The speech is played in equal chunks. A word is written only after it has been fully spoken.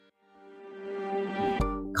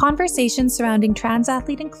conversations surrounding trans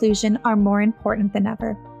athlete inclusion are more important than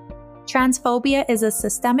ever. Transphobia is a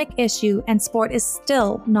systemic issue, and sport is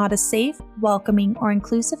still not a safe, welcoming, or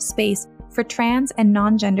inclusive space for trans and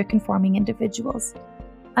non-gender conforming individuals.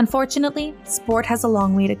 Unfortunately, sport has a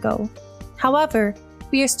long way to go. However,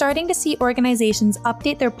 we are starting to see organizations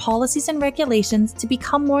update their policies and regulations to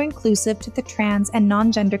become more inclusive to the trans and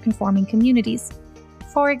non-gender conforming communities.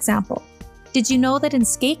 For example, did you know that in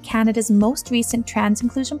Skate Canada's most recent trans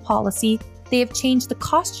inclusion policy, they have changed the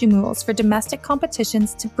costume rules for domestic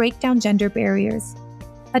competitions to break down gender barriers?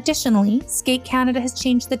 Additionally, Skate Canada has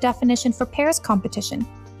changed the definition for pairs competition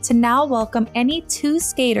to now welcome any two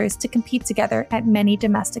skaters to compete together at many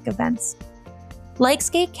domestic events. Like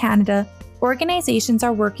Skate Canada, organizations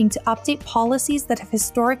are working to update policies that have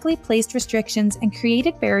historically placed restrictions and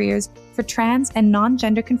created barriers for trans and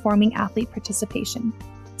non-gender conforming athlete participation.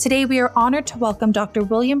 Today, we are honored to welcome Dr.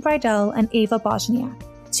 William Bridel and Eva Bošnjak,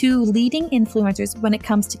 two leading influencers when it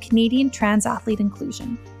comes to Canadian trans athlete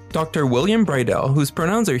inclusion. Dr. William Bridel, whose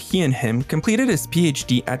pronouns are he and him, completed his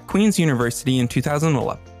PhD at Queen's University in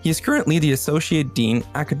 2011. He is currently the Associate Dean,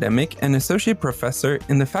 Academic, and Associate Professor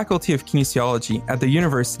in the Faculty of Kinesiology at the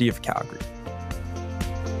University of Calgary.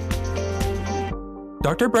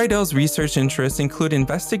 Dr. Bridel's research interests include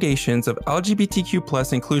investigations of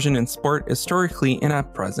LGBTQ+ inclusion in sport historically and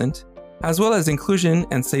at present, as well as inclusion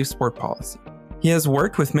and safe sport policy. He has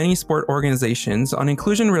worked with many sport organizations on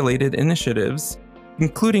inclusion-related initiatives,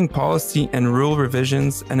 including policy and rule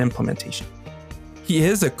revisions and implementation. He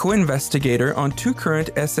is a co-investigator on two current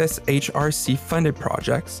SSHRC-funded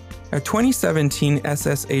projects, a 2017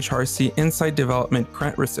 SSHRC Insight Development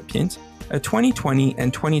Grant recipient, a 2020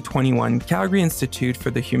 and 2021 Calgary Institute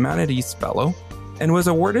for the Humanities Fellow, and was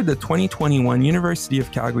awarded the 2021 University of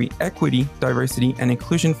Calgary Equity, Diversity, and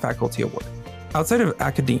Inclusion Faculty Award. Outside of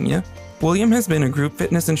academia, William has been a group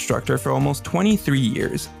fitness instructor for almost 23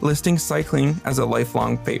 years, listing cycling as a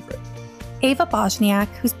lifelong favorite. Eva Bošnjak,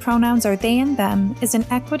 whose pronouns are they and them, is an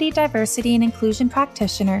equity, diversity, and inclusion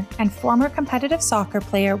practitioner and former competitive soccer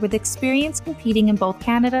player with experience competing in both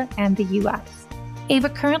Canada and the US. Eva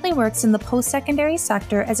currently works in the post-secondary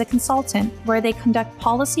sector as a consultant, where they conduct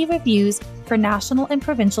policy reviews for national and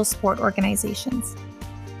provincial sport organizations.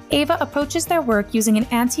 Eva approaches their work using an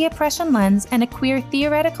anti-oppression lens and a queer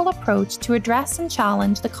theoretical approach to address and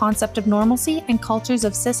challenge the concept of normalcy and cultures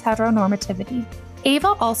of cis-heteronormativity.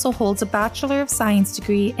 Eva also holds a Bachelor of Science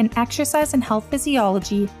degree in Exercise and Health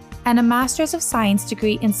Physiology and a Master's of Science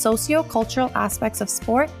degree in Socio-Cultural Aspects of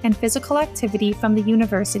Sport and Physical Activity from the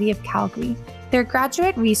University of Calgary. Their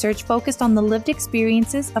graduate research focused on the lived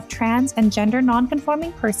experiences of trans and gender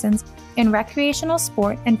nonconforming persons in recreational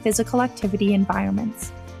sport and physical activity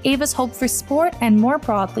environments. Eva's hope for sport and more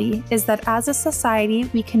broadly is that as a society,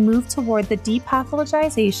 we can move toward the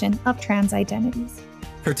depathologization of trans identities.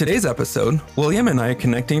 For today's episode, William and I are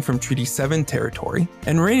connecting from Treaty 7 territory,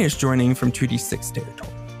 and Rain is joining from Treaty 6 territory.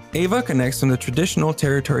 Eva connects from the traditional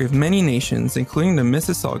territory of many nations, including the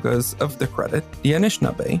Mississaugas of the Credit, the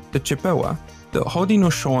Anishinaabe, the Chippewa, the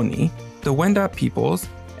Haudenosaunee, the Wendat peoples,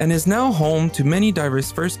 and is now home to many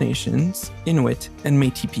diverse First Nations, Inuit, and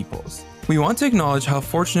Métis peoples. We want to acknowledge how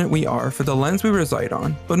fortunate we are for the lands we reside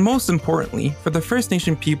on, but most importantly, for the First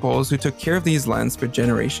Nation peoples who took care of these lands for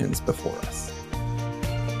generations before us.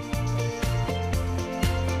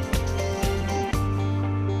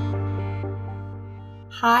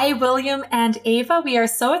 Hi, William and Eva. We are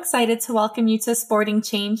so excited to welcome you to Sporting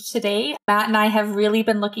Change today. Matt and I have really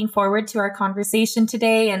been looking forward to our conversation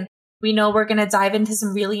today, and we know we're going to dive into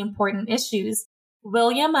some really important issues.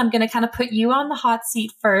 William, I'm going to kind of put you on the hot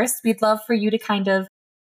seat first. We'd love for you to kind of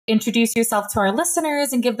introduce yourself to our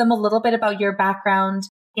listeners and give them a little bit about your background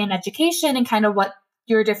in education and kind of what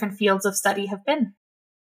your different fields of study have been.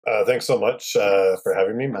 Thanks so much for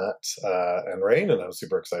having me, Matt and Rain, and I'm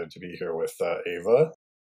super excited to be here with Eva.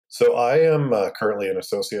 So I am currently an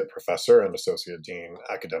associate professor and associate dean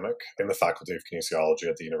academic in the Faculty of Kinesiology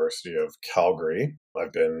at the University of Calgary.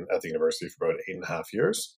 I've been at the university for about 8.5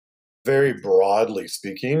 years. Very broadly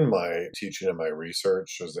speaking, my teaching and my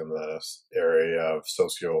research is in the area of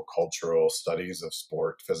socio-cultural studies of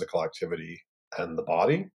sport, physical activity, and the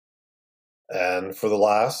body. And for the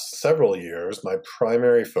last several years, my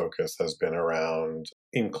primary focus has been around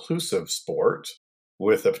inclusive sport,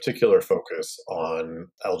 with a particular focus on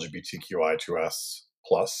LGBTQI2S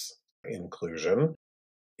plus inclusion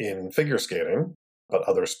in figure skating, but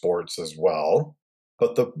other sports as well.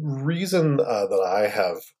 But the reason that I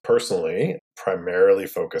have personally primarily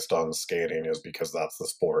focused on skating is because that's the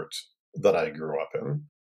sport that I grew up in.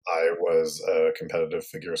 I was a competitive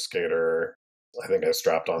figure skater I think I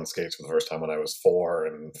strapped on skates for the first time when I was 4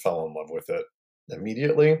 and fell in love with it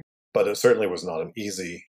immediately. But it certainly was not an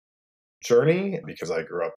easy journey because I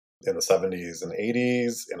grew up in the 70s and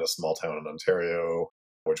 80s in a small town in Ontario,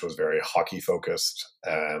 which was very hockey focused.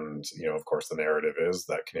 And, of course, the narrative is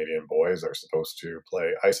that Canadian boys are supposed to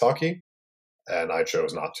play ice hockey, and I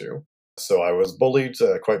chose not to. So I was bullied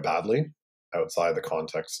quite badly outside the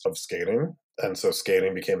context of skating. And so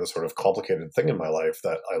skating became this sort of complicated thing in my life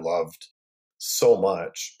that I loved so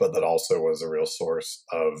much, but that also was a real source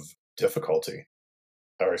of difficulty.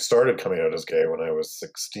 I started coming out as gay when I was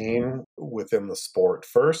 16 within the sport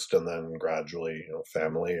first, and then gradually,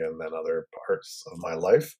 family and then other parts of my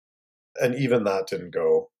life. And even that didn't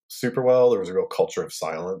go super well. There was a real culture of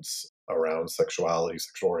silence around sexuality,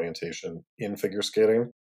 sexual orientation in figure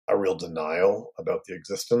skating, a real denial about the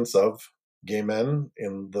existence of gay men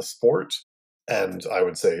in the sport. And I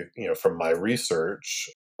would say, from my research,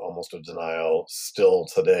 almost a denial still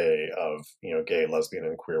today of, gay, lesbian,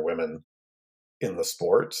 and queer women in the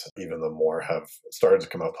sport, even though more have started to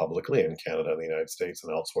come out publicly in Canada and the United States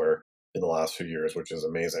and elsewhere in the last few years, which is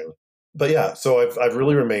amazing. But yeah, so I've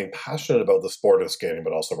really remained passionate about the sport of skating,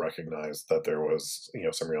 but also recognized that there was,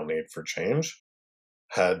 some real need for change.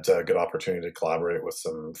 Had a good opportunity to collaborate with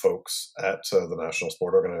some folks at the National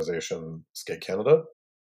Sport Organization, Skate Canada,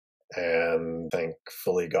 and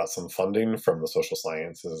thankfully got some funding from the Social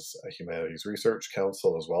Sciences Humanities Research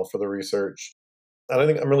Council as well for the research. And I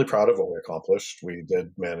think I'm really proud of what we accomplished. We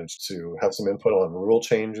did manage to have some input on rule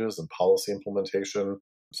changes and policy implementation.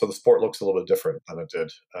 So the sport looks a little bit different than it did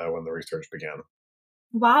when the research began.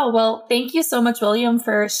 Wow. Well, thank you so much, William,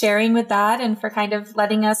 for sharing with that and for kind of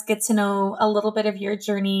letting us get to know a little bit of your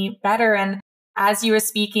journey better. And as you were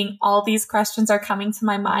speaking, all these questions are coming to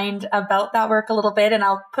my mind about that work a little bit. And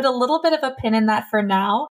I'll put a little bit of a pin in that for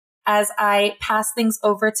now as I pass things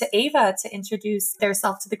over to Eva to introduce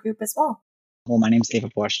theirself to the group as well. Well, my name is Eva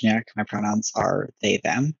Bošnjak. My pronouns are they,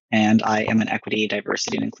 them, and I am an equity,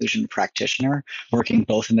 diversity, and inclusion practitioner working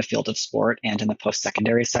both in the field of sport and in the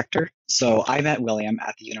post-secondary sector. So I met William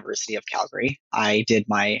at the University of Calgary. I did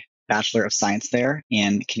my Bachelor of Science there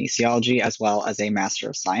in kinesiology, as well as a Master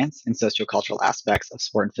of Science in sociocultural aspects of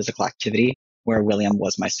sport and physical activity, where William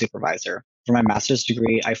was my supervisor. For my master's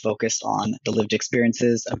degree, I focused on the lived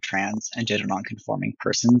experiences of trans and gender nonconforming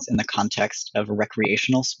persons in the context of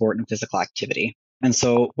recreational sport and physical activity. And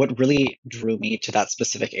so what really drew me to that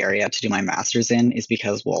specific area to do my master's in is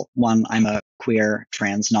because, well, one, I'm a queer,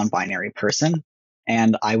 trans, non-binary person,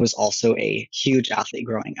 and I was also a huge athlete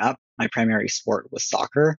growing up. My primary sport was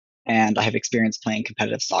soccer, and I have experience playing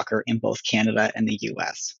competitive soccer in both Canada and the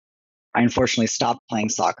US. I unfortunately stopped playing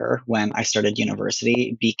soccer when I started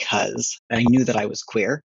university because I knew that I was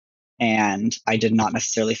queer and I did not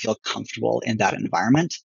necessarily feel comfortable in that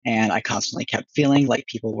environment. And I constantly kept feeling like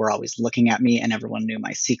people were always looking at me and everyone knew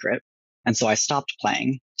my secret. And so I stopped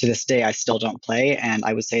playing. To this day, I still don't play. And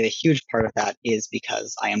I would say the huge part of that is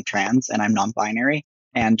because I am trans and I'm non-binary,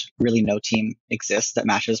 and really no team exists that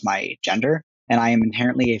matches my gender. And I am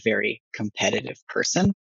inherently a very competitive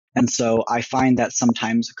person. And so I find that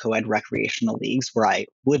sometimes co-ed recreational leagues where I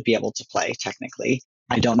would be able to play technically,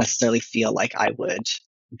 I don't necessarily feel like I would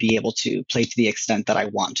be able to play to the extent that I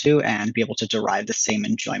want to and be able to derive the same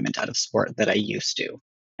enjoyment out of sport that I used to.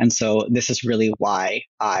 And so this is really why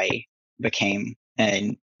I became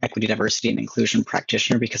an equity, diversity, and inclusion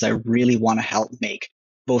practitioner, because I really want to help make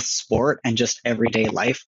both sport and just everyday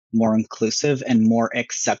life more inclusive and more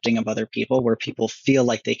accepting of other people, where people feel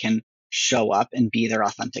like they can show up and be their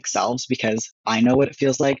authentic selves, because I know what it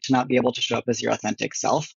feels like to not be able to show up as your authentic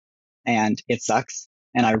self, and it sucks.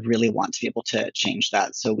 And I really want to be able to change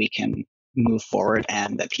that so we can move forward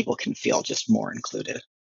and that people can feel just more included.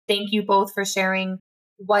 Thank you both for sharing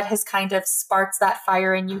what has kind of sparked that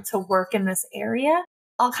fire in you to work in this area.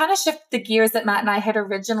 I'll kind of shift the gears that Matt and I had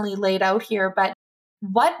originally laid out here, but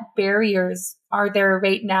what barriers are there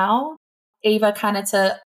right now, Eva, kind of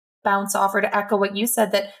to bounce off or to echo what you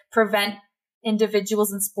said, that prevent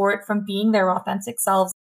individuals in sport from being their authentic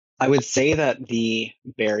selves? I would say that the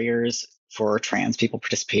barriers for trans people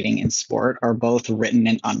participating in sport are both written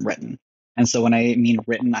and unwritten. And so when I mean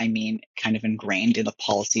written, I mean kind of ingrained in the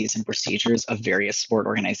policies and procedures of various sport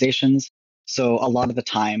organizations. So a lot of the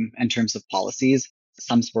time, in terms of policies,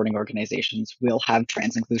 some sporting organizations will have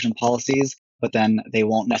trans inclusion policies, but then they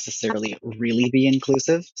won't necessarily really be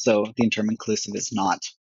inclusive. So the term inclusive is not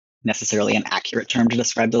necessarily an accurate term to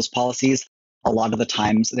describe those policies. A lot of the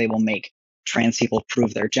times they will make trans people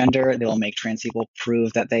prove their gender. They will make trans people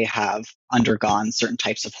prove that they have undergone certain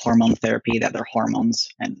types of hormone therapy, that their hormones,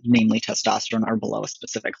 and namely testosterone, are below a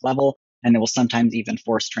specific level. and it will sometimes even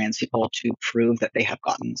force trans people to prove that they have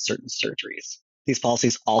gotten certain surgeries. These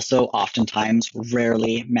policies also oftentimes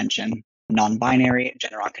rarely mention non-binary,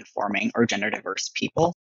 gender nonconforming, or gender diverse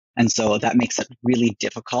people. And so that makes it really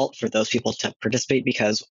difficult for those people to participate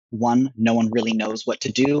because one, no one really knows what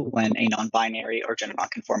to do when a non-binary or gender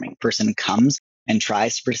nonconforming person comes and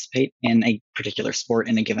tries to participate in a particular sport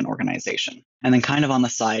in a given organization. And then kind of on the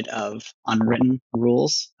side of unwritten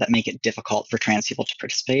rules that make it difficult for trans people to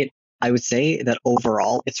participate, I would say that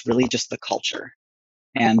overall, it's really just the culture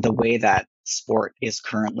and the way that sport is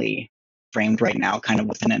currently framed right now, kind of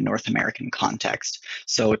within a North American context.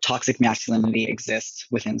 So toxic masculinity exists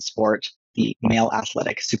within sport. The male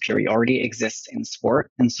athletic superiority exists in sport.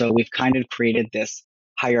 And so we've kind of created this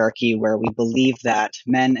hierarchy where we believe that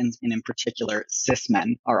men, and in particular cis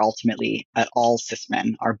men, are ultimately, all cis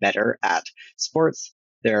men are better at sports.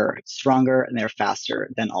 They're stronger and they're faster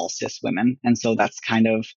than all cis women. And so that's kind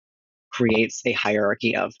of creates a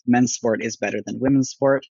hierarchy of men's sport is better than women's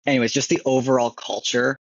sport. Anyways, just the overall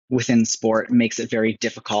culture within sport makes it very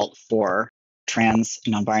difficult for trans,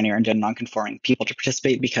 non-binary, and gender non-conforming people to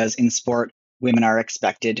participate because in sport, women are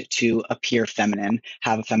expected to appear feminine,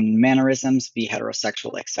 have feminine mannerisms, be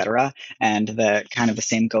heterosexual, etc. And the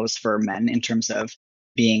same goes for men in terms of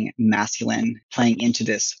being masculine, playing into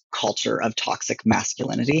this culture of toxic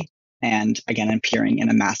masculinity, and again, appearing in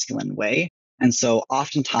a masculine way. And so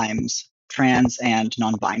oftentimes trans and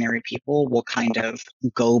non-binary people will kind of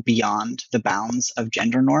go beyond the bounds of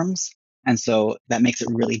gender norms. And so that makes it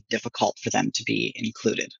really difficult for them to be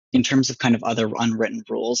included. In terms of kind of other unwritten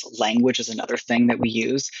rules, language is another thing that we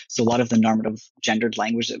use. So a lot of the normative gendered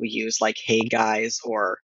language that we use, like, hey guys,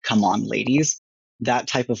 or come on ladies, that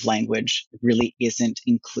type of language really isn't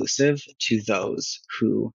inclusive to those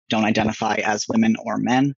who don't identify as women or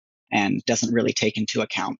men, and doesn't really take into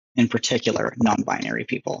account, in particular, non-binary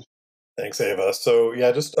people. Thanks, Ava. So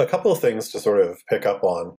yeah, just a couple of things to sort of pick up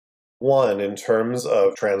on. One, in terms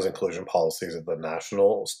of trans inclusion policies at the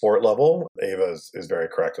national sport level, Ava is very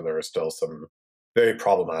correct, and there are still some very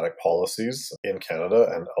problematic policies in Canada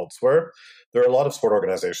and elsewhere. There are a lot of sport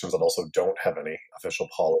organizations that also don't have any official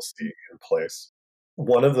policy in place.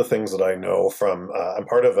 One of the things that I know from, I'm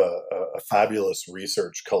part of a fabulous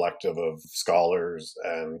research collective of scholars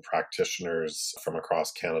and practitioners from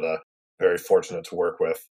across Canada, very fortunate to work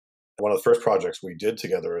with. One of the first projects we did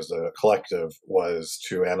together as a collective was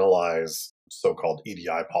to analyze so-called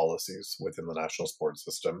EDI policies within the national sports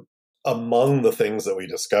system. Among the things that we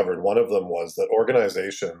discovered, one of them was that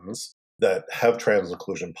organizations that have trans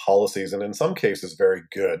inclusion policies, and in some cases very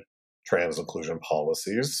good trans inclusion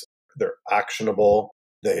policies, they're actionable,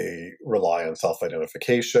 they rely on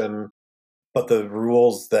self-identification, but the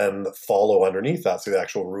rules then that follow underneath that, so the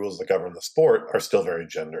actual rules that govern the sport, are still very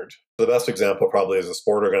gendered. The best example probably is a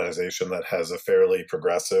sport organization that has a fairly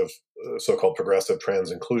progressive, so-called progressive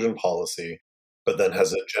trans inclusion policy, but then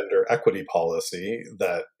has a gender equity policy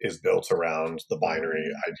that is built around the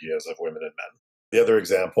binary ideas of women and men. The other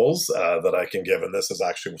examples that I can give, and this is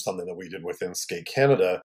actually something that we did within Skate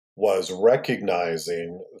Canada, was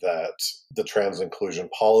recognizing that the trans inclusion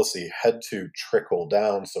policy had to trickle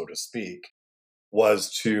down, so to speak,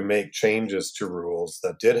 was to make changes to rules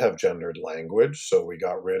that did have gendered language. So we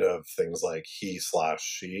got rid of things like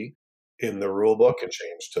he/she in the rule book and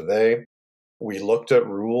changed to they. We looked at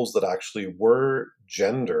rules that actually were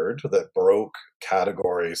gendered, that broke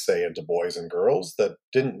categories, say, into boys and girls that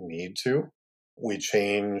didn't need to. We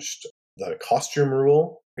changed the costume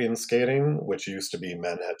rule in skating, which used to be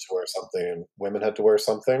men had to wear something and women had to wear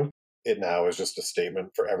something. It now is just a statement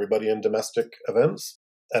for everybody in domestic events.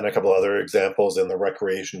 And a couple other examples in the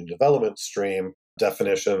recreation and development stream,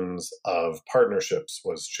 definitions of partnerships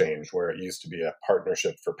was changed, where it used to be a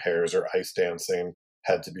partnership for pairs or ice dancing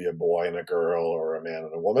had to be a boy and a girl or a man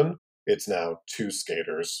and a woman. It's now two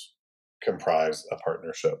skaters comprise a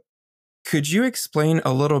partnership. Could you explain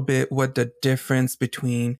a little bit what the difference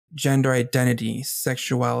between gender identity,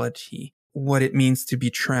 sexuality, what it means to be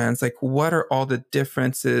trans, like what are all the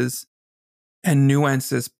differences and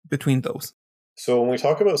nuances between those? So when we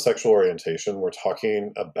talk about sexual orientation, we're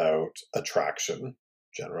talking about attraction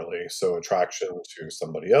generally. So attraction to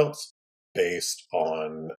somebody else based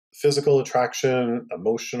on physical attraction,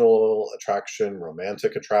 emotional attraction,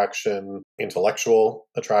 romantic attraction, intellectual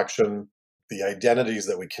attraction. The identities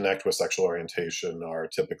that we connect with sexual orientation are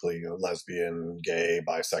typically lesbian, gay,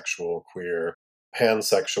 bisexual, queer,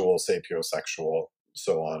 pansexual, sapiosexual,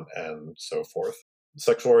 so on and so forth.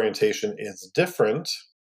 Sexual orientation is different,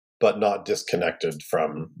 but not disconnected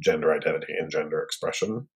from gender identity and gender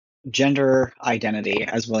expression. Gender identity,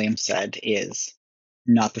 as William said, is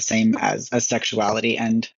not the same as sexuality,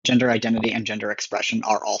 and gender identity and gender expression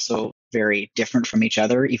are also very different from each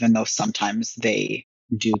other, even though sometimes they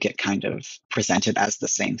do get kind of presented as the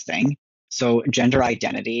same thing. So gender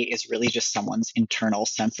identity is really just someone's internal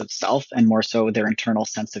sense of self, and more so their internal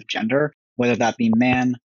sense of gender, whether that be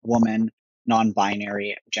man, woman,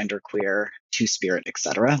 non-binary, genderqueer, two-spirit,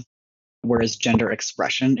 etc. Whereas gender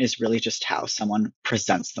expression is really just how someone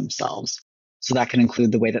presents themselves. So that can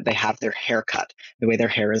include the way that they have their hair cut, the way their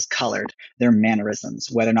hair is colored, their mannerisms,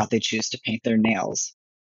 whether or not they choose to paint their nails,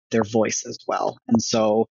 their voice as well. And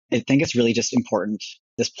so I think it's really just important.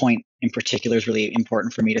 This point in particular is really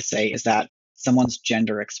important for me to say, is that someone's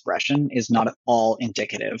gender expression is not at all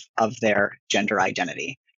indicative of their gender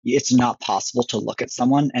identity. It's not possible to look at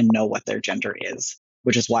someone and know what their gender is,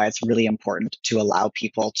 which is why it's really important to allow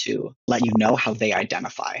people to let you know how they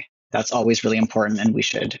identify. That's always really important, and we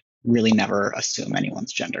should really never assume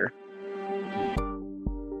anyone's gender.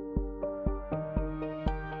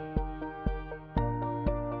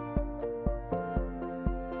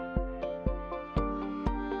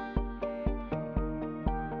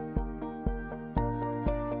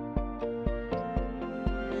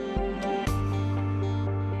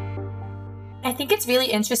 I think it's really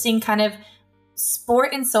interesting, kind of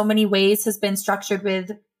sport in so many ways has been structured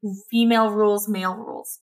with female rules, male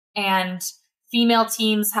rules. And female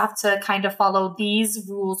teams have to kind of follow these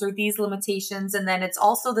rules or these limitations. And then it's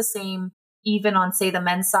also the same even on, say, the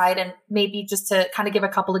men's side. And maybe just to kind of give a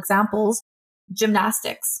couple examples,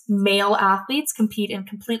 gymnastics, male athletes compete in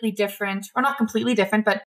completely different, or not completely different,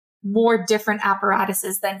 but more different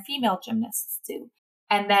apparatuses than female gymnasts do.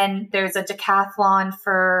 And then there's a decathlon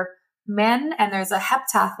for men and there's a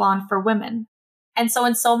heptathlon for women. And so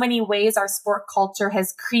in so many ways, our sport culture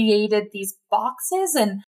has created these boxes.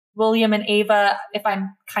 And William and Eva, if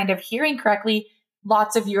I'm kind of hearing correctly,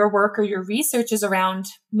 lots of your work or your research is around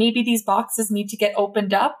maybe these boxes need to get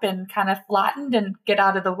opened up and kind of flattened and get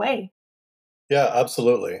out of the way. Yeah,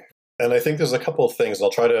 absolutely. And I think there's a couple of things. I'll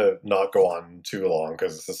try to not go on too long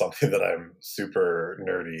because this is something that I'm super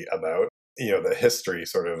nerdy about. The history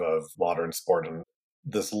sort of modern sport and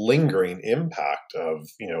this lingering impact of,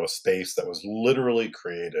 a space that was literally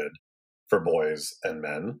created for boys and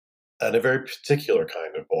men, and a very particular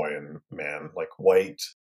kind of boy and man, like white,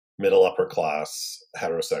 middle upper class,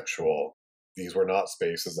 heterosexual. These were not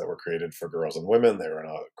spaces that were created for girls and women. They were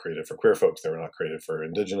not created for queer folks. They were not created for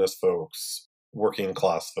indigenous folks, working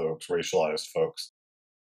class folks, racialized folks.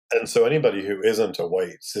 And so anybody who isn't a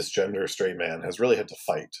white, cisgender, straight man has really had to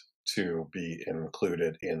fight to be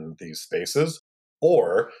included in these spaces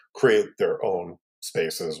or create their own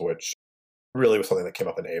spaces, which really was something that came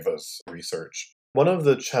up in Eva's research. One of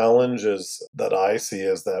the challenges that I see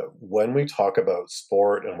is that when we talk about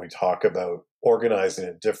sport and we talk about organizing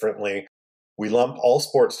it differently, we lump all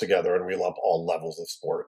sports together and we lump all levels of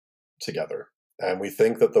sport together. And we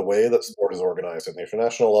think that the way that sport is organized at the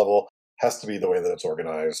international level has to be the way that it's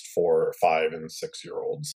organized for 5 and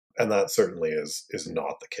 6-year-olds. And that certainly is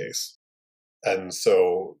not the case. And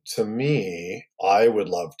so to me, I would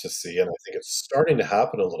love to see, and I think it's starting to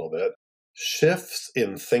happen a little bit, shifts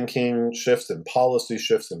in thinking, shifts in policy,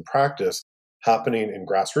 shifts in practice happening in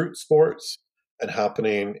grassroots sports and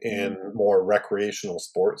happening in more recreational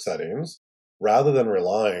sport settings, rather than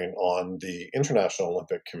relying on the International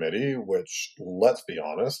Olympic Committee, which, let's be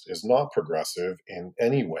honest, is not progressive in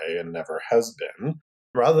any way and never has been.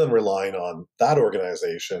 Rather than relying on that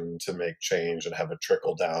organization to make change and have it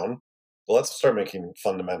trickle down, let's start making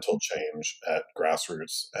fundamental change at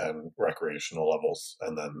grassroots and recreational levels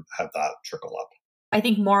and then have that trickle up. I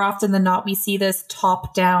think more often than not, we see this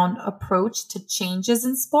top-down approach to changes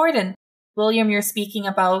in sport. And William, you're speaking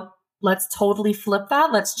about, let's totally flip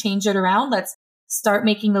that. Let's change it around. Let's start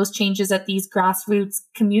making those changes at these grassroots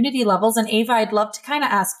community levels. And Eva, I'd love to kind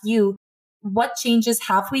of ask you, what changes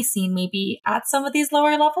have we seen maybe at some of these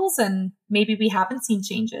lower levels? And maybe we haven't seen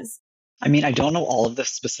changes. I mean, I don't know all of the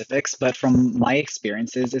specifics, but from my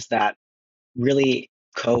experiences is that really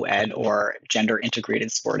co-ed or gender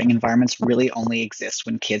integrated sporting environments really only exist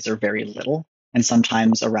when kids are very little. And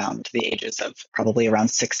sometimes around the ages of probably around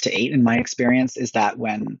 6 to 8 in my experience is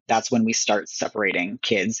that's when we start separating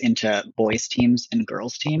kids into boys teams and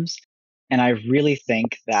girls teams. And I really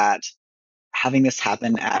think that having this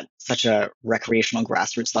happen at such a recreational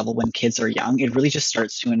grassroots level when kids are young, it really just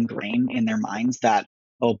starts to ingrain in their minds that,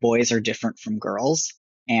 oh, boys are different from girls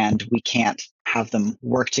and we can't have them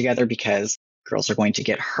work together because girls are going to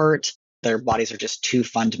get hurt. Their bodies are just too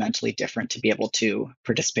fundamentally different to be able to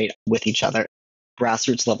participate with each other.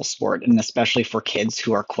 Grassroots level sport, and especially for kids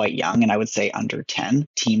who are quite young, and I would say under 10,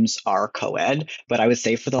 teams are co-ed, but I would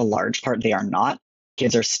say for the large part, they are not.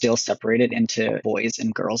 kids are still separated into boys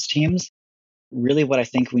and girls teams. Really, what I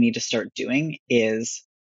think we need to start doing is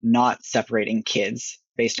not separating kids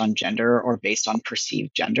based on gender or based on perceived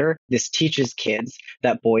gender. This teaches kids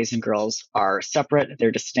that boys and girls are separate, they're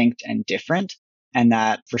distinct and different, and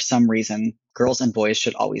that for some reason, girls and boys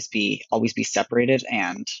should always be separated,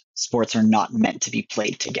 and sports are not meant to be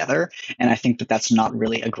played together. And I think that that's not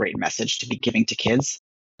really a great message to be giving to kids.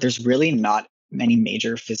 There's really not many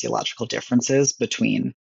major physiological differences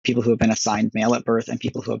between people who have been assigned male at birth and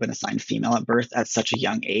people who have been assigned female at birth at such a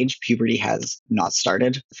young age. Puberty has not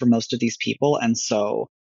started for most of these people, and so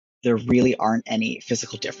there really aren't any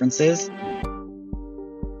physical differences.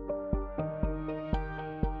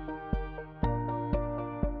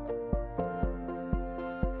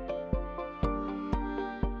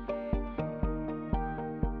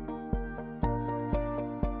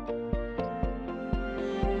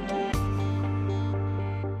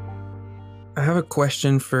 I have a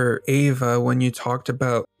question for Eva. When you talked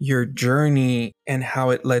about your journey and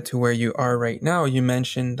how it led to where you are right now, you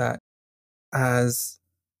mentioned that as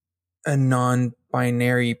a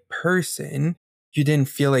non-binary person, you didn't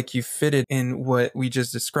feel like you fitted in what we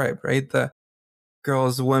just described, right? The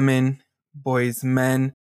girls, women, boys,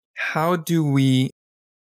 men. How do we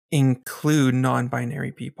include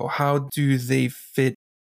non-binary people? How do they fit?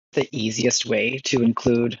 The easiest way to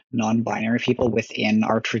include non-binary people within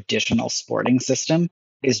our traditional sporting system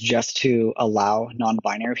is just to allow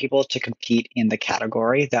non-binary people to compete in the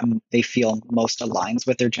category that they feel most aligns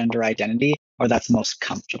with their gender identity or that's most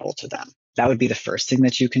comfortable to them. That would be the first thing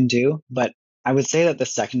that you can do. But I would say that the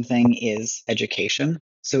second thing is education.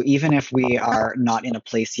 So even if we are not in a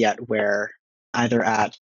place yet where either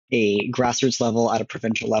at a grassroots level, at a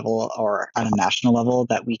provincial level, or at a national level,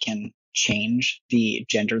 that we can change the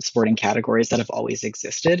gendered sporting categories that have always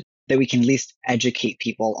existed, that we can at least educate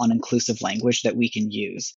people on inclusive language that we can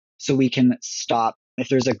use. So we can stop, if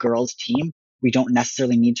there's a girls' team, we don't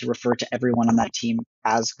necessarily need to refer to everyone on that team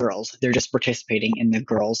as girls. They're just participating in the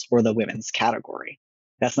girls or the women's category.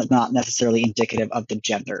 That's not necessarily indicative of the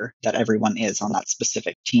gender that everyone is on that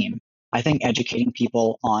specific team. I think educating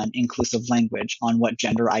people on inclusive language, on what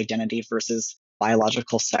gender identity versus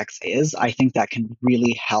biological sex is, I think that can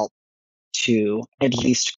really help to at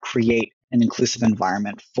least create an inclusive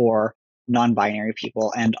environment for non-binary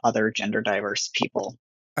people and other gender diverse people.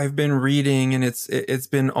 I've been reading, and it's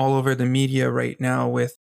been all over the media right now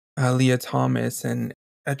with Leah Thomas and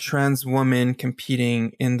a trans woman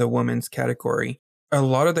competing in the women's category. A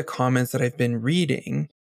lot of the comments that I've been reading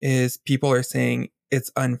is people are saying it's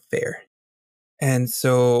unfair. And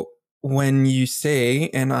so when you say,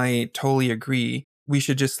 and I totally agree, we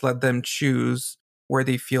should just let them choose where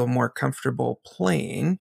they feel more comfortable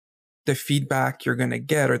playing, the feedback you're going to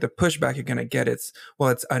get or the pushback you're going to get, it's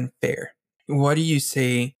unfair. What do you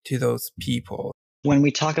say to those people? When we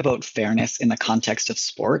talk about fairness in the context of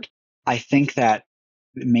sport, I think that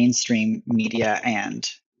mainstream media and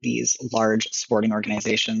these large sporting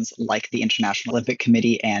organizations like the International Olympic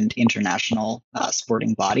Committee and international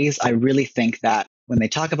sporting bodies, I really think that when they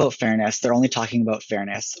talk about fairness, they're only talking about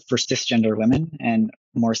fairness for cisgender women and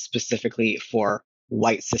more specifically for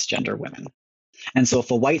white cisgender women. And so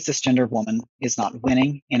if a white cisgender woman is not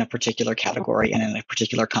winning in a particular category and in a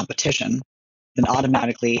particular competition, then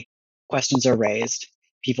automatically questions are raised,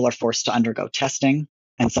 people are forced to undergo testing,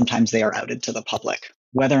 and sometimes they are outed to the public,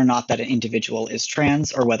 whether or not that an individual is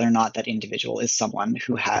trans or whether or not that individual is someone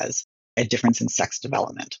who has a difference in sex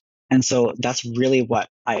development. And so that's really what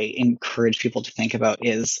I encourage people to think about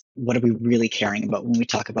is what are we really caring about when we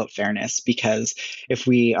talk about fairness? Because if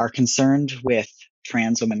we are concerned with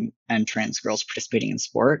trans women and trans girls participating in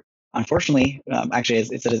sport, unfortunately, actually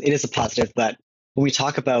it is a positive, but when we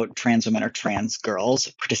talk about trans women or trans girls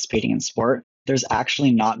participating in sport, there's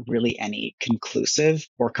actually not really any conclusive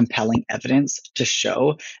or compelling evidence to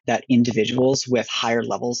show that individuals with higher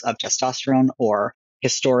levels of testosterone or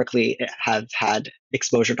historically have had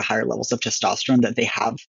exposure to higher levels of testosterone, that they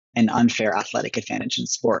have an unfair athletic advantage in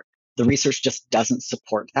sport. The research just doesn't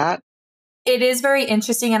support that. It is very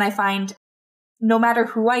interesting, and I find no matter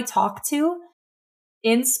who I talk to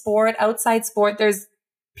in sport, outside sport,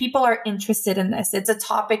 people are interested in this. It's a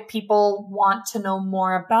topic people want to know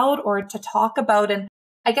more about or to talk about. And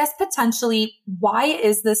I guess potentially, why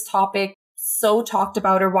is this topic so talked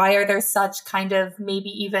about, or why are there such kind of maybe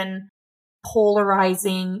even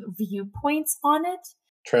polarizing viewpoints on it?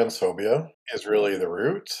 Transphobia is really the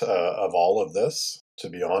root of all of this, to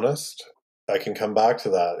be honest. I can come back to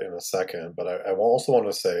that in a second, but I also want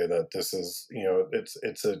to say that this is,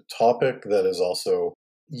 it's a topic that is also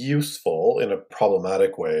useful in a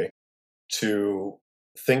problematic way to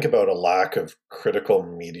think about a lack of critical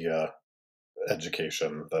media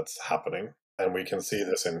education that's happening. And we can see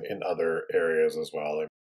this in other areas as well, like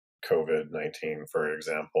COVID-19, for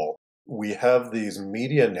example. We have these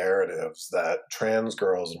media narratives that trans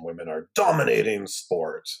girls and women are dominating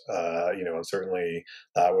sport. And certainly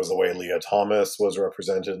that was the way Leah Thomas was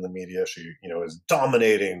represented in the media. She, is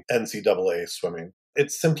dominating NCAA swimming.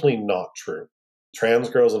 It's simply not true. Trans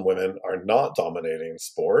girls and women are not dominating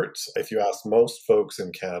sport. If you ask most folks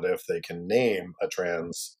in Canada if they can name a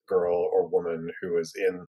trans girl or woman who is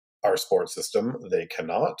in our sports system, they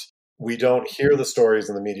cannot. We don't hear the stories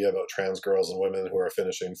in the media about trans girls and women who are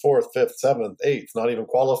finishing fourth, fifth, seventh, eighth, not even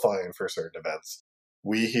qualifying for certain events.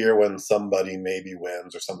 We hear when somebody maybe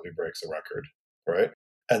wins or somebody breaks a record, right?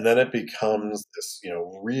 And then it becomes this,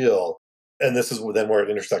 real, and this is then where it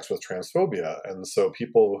intersects with transphobia. And so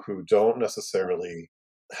people who don't necessarily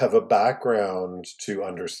have a background to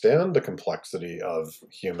understand the complexity of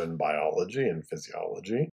human biology and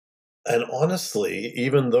physiology, and honestly,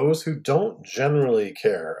 even those who don't generally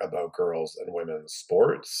care about girls and women's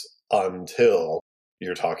sports until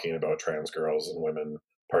you're talking about trans girls and women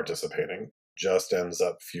participating just ends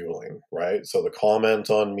up fueling, right? So the comment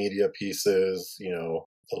on media pieces, the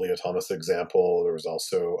Leah Thomas example, there was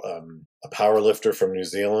also a powerlifter from New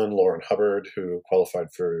Zealand, Lauren Hubbard, who qualified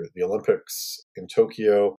for the Olympics in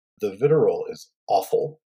Tokyo. The vitriol is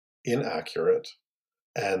awful, inaccurate,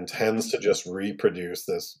 and tends to just reproduce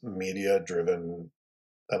this media driven,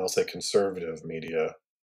 and I'll say conservative media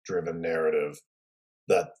driven narrative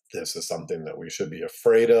that this is something that we should be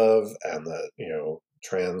afraid of, and that,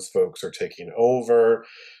 trans folks are taking over,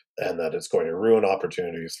 and that it's going to ruin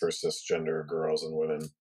opportunities for cisgender girls and women.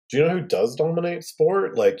 Do you know who does dominate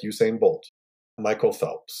sport? Like Usain Bolt, Michael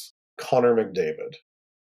Phelps, Connor McDavid.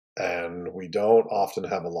 And we don't often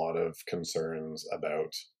have a lot of concerns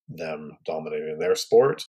about them dominating their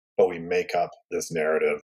sport, but we make up this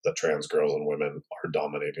narrative that trans girls and women are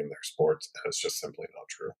dominating their sports, and it's just simply not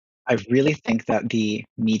true. I really think that the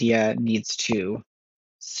media needs to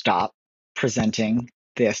stop presenting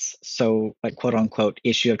this quote unquote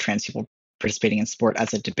issue of trans people participating in sport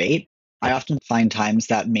as a debate. I often find times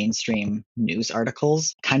that mainstream news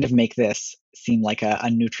articles kind of make this seem like a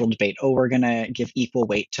neutral debate. Oh, we're going to give equal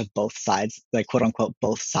weight to both sides, like quote unquote,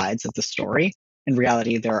 both sides of the story. In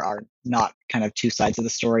reality, there are not kind of two sides of the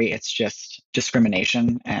story. It's just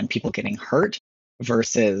discrimination and people getting hurt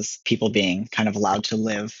versus people being kind of allowed to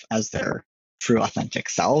live as their true, authentic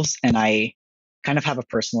selves. And I kind of have a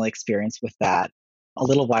personal experience with that. A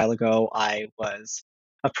little while ago, I was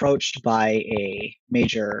approached by a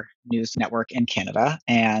major news network in Canada,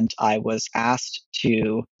 and I was asked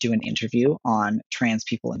to do an interview on trans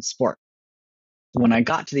people in sport. When I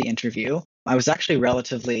got to the interview, I was actually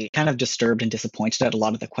relatively kind of disturbed and disappointed at a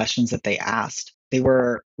lot of the questions that they asked. They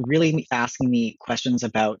were really asking me questions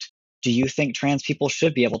about, do you think trans people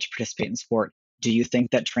should be able to participate in sport? Do you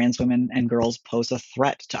think that trans women and girls pose a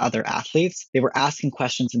threat to other athletes? They were asking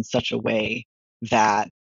questions in such a way that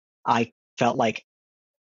I felt like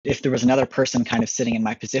if there was another person kind of sitting in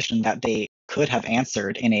my position, that they could have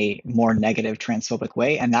answered in a more negative transphobic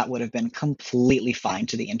way, and that would have been completely fine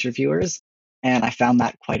to the interviewers. And I found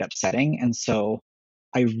that quite upsetting. And so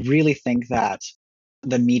I really think that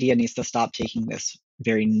the media needs to stop taking this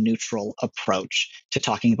very neutral approach to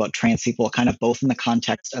talking about trans people, kind of both in the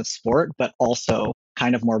context of sport, but also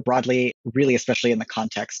kind of more broadly, really, especially in the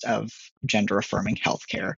context of gender affirming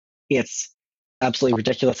healthcare. It's absolutely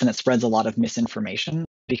ridiculous, and it spreads a lot of misinformation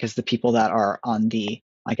because the people that are on the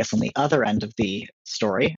other end of the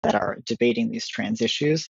story that are debating these trans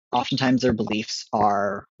issues, oftentimes their beliefs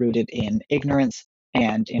are rooted in ignorance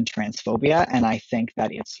and in transphobia. And I think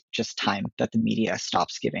that it's just time that the media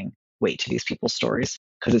stops giving weight to these people's stories,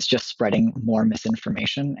 because it's just spreading more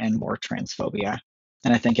misinformation and more transphobia.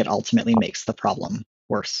 And I think it ultimately makes the problem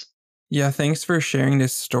worse. Yeah, thanks for sharing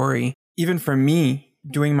this story. Even for me,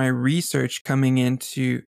 doing my research coming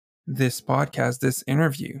into this podcast, this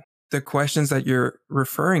interview, the questions that you're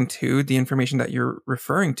referring to, the information that you're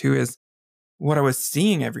referring to is what I was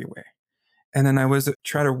seeing everywhere. And then I was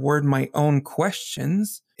trying to word my own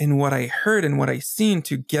questions in what I heard and what I seen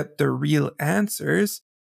to get the real answers.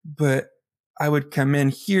 But I would come in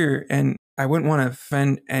here and I wouldn't want to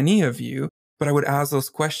offend any of you, but I would ask those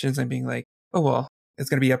questions and being like, oh, well, it's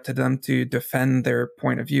going to be up to them to defend their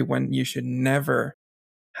point of view, when you should never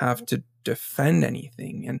have to defend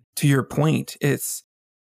anything. And to your point,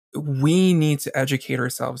 we need to educate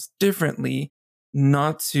ourselves differently,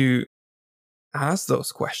 not to ask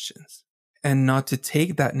those questions and not to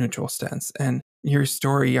take that neutral stance. And your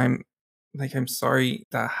story, I'm sorry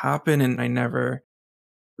that happened and I never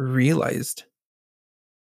realized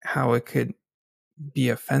how it could be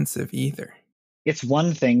offensive either. It's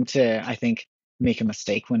one thing to, I think, make a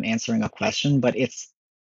mistake when answering a question, but it's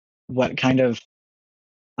what kind of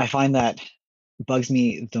I find that bugs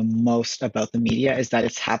me the most about the media is that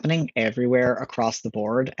it's happening everywhere across the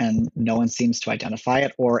board and no one seems to identify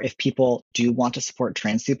it. Or if people do want to support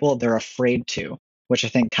trans people, they're afraid to, which I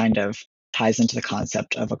think kind of ties into the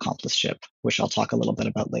concept of accompliceship, which I'll talk a little bit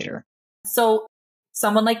about later. So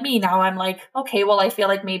someone like me now, I'm like, okay, well, I feel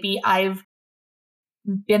like maybe I've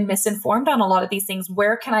been misinformed on a lot of these things.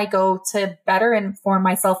 Where can I go to better inform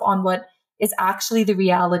myself on what is actually the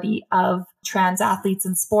reality of trans athletes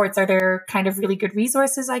in sports? Are there kind of really good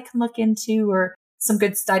resources I can look into, or some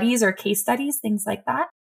good studies or case studies, things like that?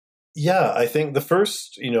 Yeah, I think the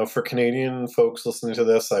first, for Canadian folks listening to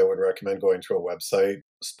this, I would recommend going to a website,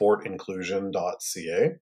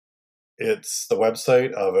 sportinclusion.ca. It's the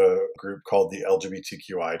website of a group called the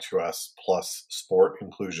LGBTQI2S plus Sport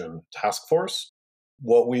Inclusion Task Force.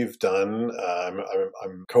 What we've done,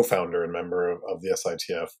 I'm co-founder and member of the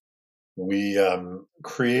SITF. We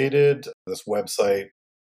created this website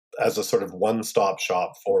as a sort of one-stop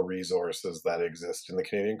shop for resources that exist in the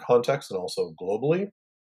Canadian context and also globally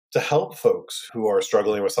to help folks who are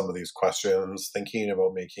struggling with some of these questions, thinking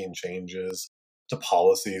about making changes to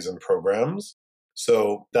policies and programs.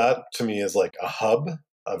 So that to me is like a hub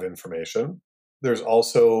of information. There's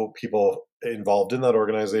also people involved in that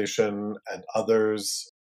organization and others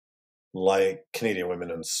like Canadian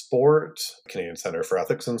Women in Sport, Canadian Centre for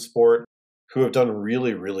Ethics in Sport, who have done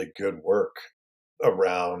really, really good work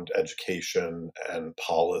around education and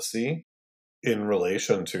policy in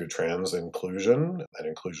relation to trans inclusion and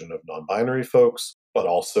inclusion of non-binary folks, but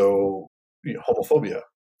also homophobia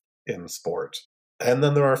in sport. And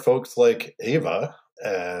then there are folks like Eva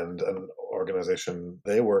and an organization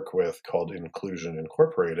they work with called Inclusion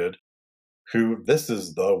Incorporated, who this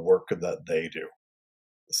is the work that they do.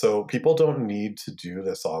 So people don't need to do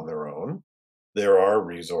this on their own. There are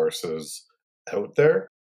resources out there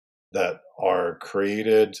that are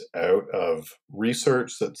created out of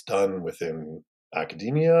research that's done within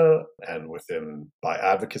academia and by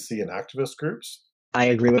advocacy and activist groups. I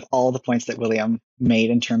agree with all the points that William made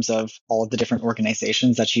in terms of all of the different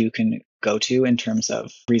organizations that you can go to in terms of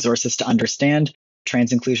resources to understand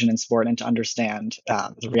trans inclusion in sport and to understand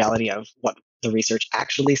the reality of what the research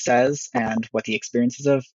actually says and what the experiences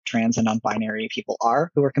of trans and non-binary people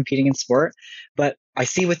are who are competing in sport. But I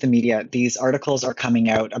see with the media, these articles are coming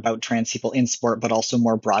out about trans people in sport, but also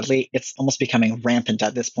more broadly. It's almost becoming rampant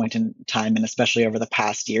at this point in time, and especially over the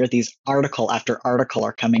past year, these article after article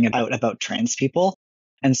are coming out about trans people.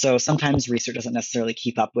 And so sometimes research doesn't necessarily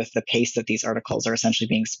keep up with the pace that these articles are essentially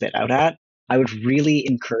being spit out at. I would really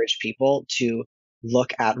encourage people to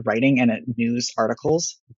look at writing and at news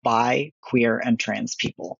articles by queer and trans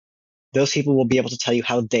people. Those people will be able to tell you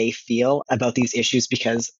how they feel about these issues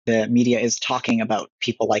because the media is talking about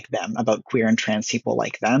people like them, about queer and trans people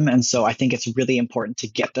like them. And so I think it's really important to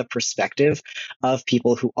get the perspective of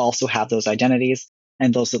people who also have those identities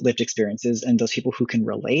and those lived experiences and those people who can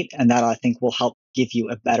relate. And that I think will help give you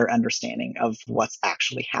a better understanding of what's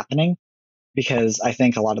actually happening. Because I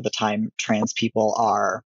think a lot of the time trans people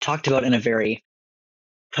are talked about in a very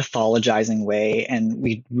pathologizing way, and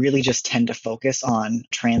we really just tend to focus on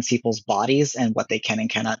trans people's bodies and what they can and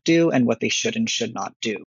cannot do and what they should and should not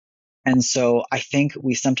do. And so I think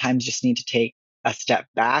we sometimes just need to take a step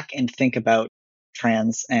back and think about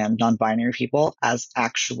trans and non-binary people as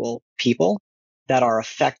actual people that are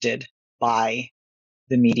affected by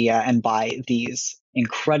the media and by these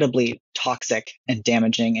incredibly toxic and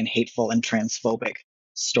damaging and hateful and transphobic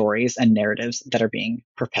stories and narratives that are being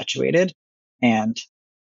perpetuated. And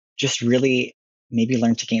just really maybe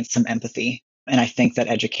learn to gain some empathy. And I think that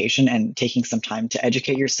education and taking some time to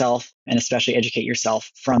educate yourself, and especially educate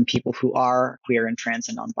yourself from people who are queer and trans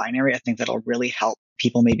and non-binary, I think that'll really help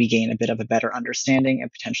people maybe gain a bit of a better understanding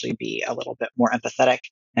and potentially be a little bit more empathetic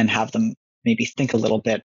and have them maybe think a little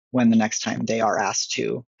bit when the next time they are asked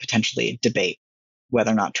to potentially debate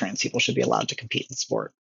whether or not trans people should be allowed to compete in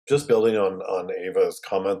sport. Just building on Ava's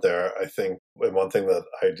comment there, I think one thing that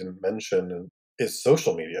I didn't mention is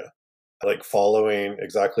social media. Like following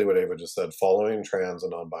exactly what Ava just said, following trans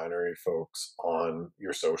and non-binary folks on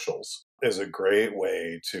your socials is a great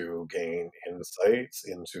way to gain insights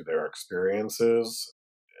into their experiences.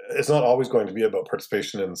 It's not always going to be about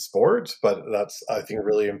participation in sport, but that's, I think,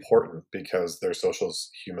 really important because their socials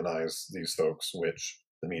humanize these folks, which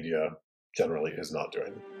the media generally is not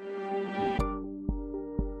doing.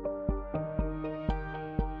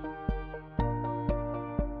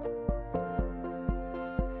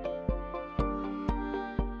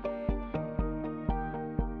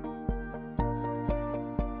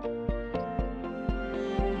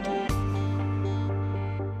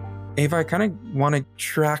 Eva, I kind of want to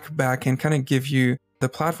track back and kind of give you the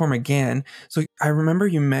platform again. So I remember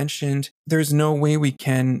you mentioned there's no way we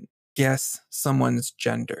can guess someone's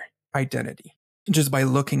gender identity just by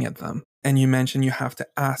looking at them. And you mentioned you have to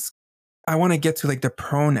ask. I want to get to like the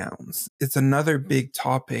pronouns. It's another big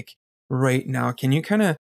topic right now. Can you kind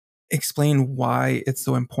of explain why it's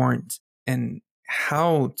so important and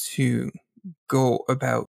how to go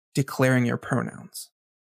about declaring your pronouns?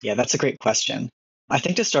 Yeah, that's a great question. I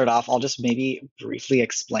think to start off, I'll just maybe briefly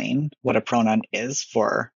explain what a pronoun is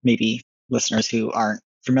for maybe listeners who aren't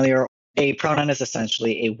familiar. A pronoun is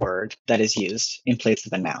essentially a word that is used in place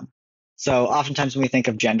of a noun. So oftentimes when we think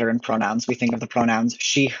of gender and pronouns, we think of the pronouns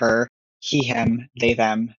she, her, he, him, they,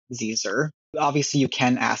 them, zer. Obviously, you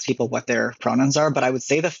can ask people what their pronouns are, but I would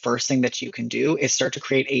say the first thing that you can do is start to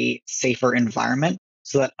create a safer environment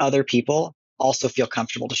so that other people also feel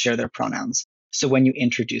comfortable to share their pronouns. So when you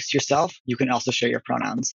introduce yourself, you can also share your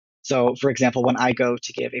pronouns. So for example, when I go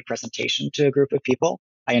to give a presentation to a group of people,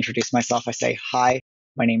 I introduce myself. I say, hi,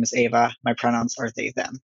 my name is Eva. My pronouns are they,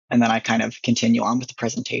 them. And then I kind of continue on with the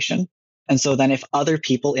presentation. And so then if other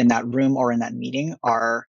people in that room or in that meeting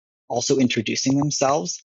are also introducing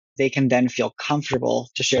themselves, they can then feel comfortable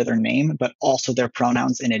to share their name, but also their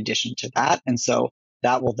pronouns in addition to that. And so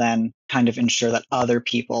that will then kind of ensure that other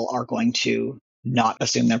people are going to not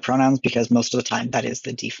assume their pronouns, because most of the time that is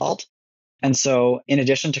the default. And so in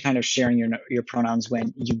addition to kind of sharing your pronouns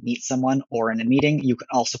when you meet someone or in a meeting, you can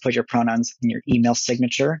also put your pronouns in your email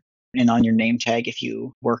signature and on your name tag if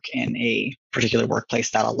you work in a particular workplace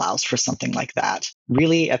that allows for something like that.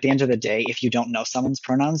 Really, at the end of the day, if you don't know someone's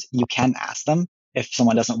pronouns, you can ask them. If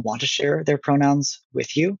someone doesn't want to share their pronouns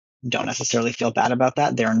with you, don't necessarily feel bad about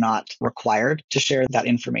that. They're not required to share that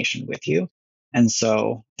information with you. And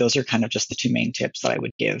so those are kind of just the two main tips that I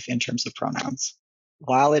would give in terms of pronouns.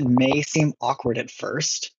 While it may seem awkward at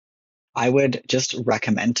first, I would just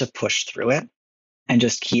recommend to push through it and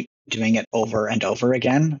just keep doing it over and over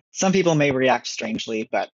again. Some people may react strangely,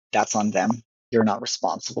 but that's on them. You're not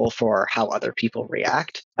responsible for how other people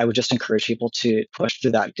react. I would just encourage people to push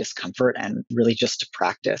through that discomfort and really just to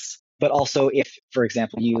practice. But also if, for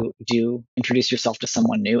example, you do introduce yourself to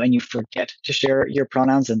someone new and you forget to share your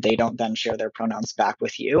pronouns and they don't then share their pronouns back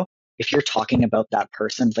with you, if you're talking about that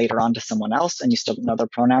person later on to someone else and you still don't know their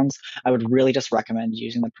pronouns, I would really just recommend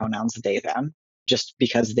using the pronouns they, them, just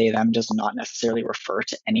because they, them does not necessarily refer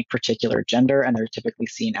to any particular gender and they're typically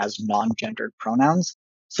seen as non-gendered pronouns.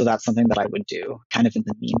 So that's something that I would do kind of in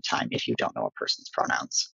the meantime if you don't know a person's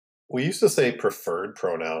pronouns. We used to say preferred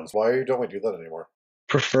pronouns. Why don't we do that anymore?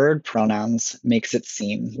 Preferred pronouns makes it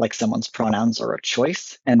seem like someone's pronouns are a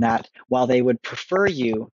choice, and that while they would prefer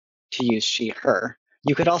you to use she, her,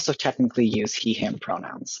 you could also technically use he, him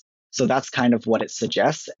pronouns. So that's kind of what it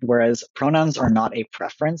suggests. Whereas pronouns are not a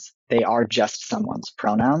preference, they are just someone's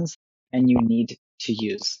pronouns, and you need to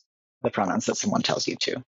use the pronouns that someone tells you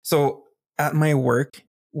to. So at my work,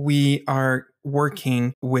 we are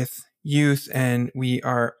working with youth and we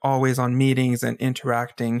are always on meetings and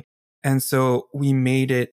interacting. And so we made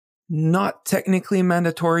it not technically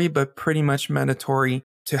mandatory, but pretty much mandatory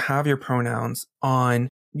to have your pronouns on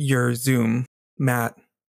your Zoom, Matt,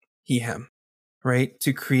 he, him, right?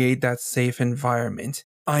 To create that safe environment.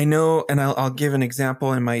 I know, and I'll give an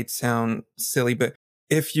example. It might sound silly, but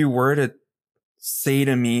if you were to say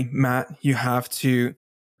to me, Matt, you have to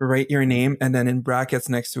write your name and then in brackets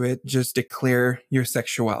next to it, just declare your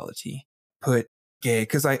sexuality. Put gay.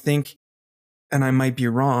 Because I think, and I might be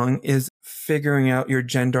wrong, is figuring out your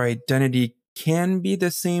gender identity can be the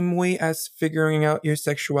same way as figuring out your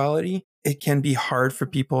sexuality. It can be hard for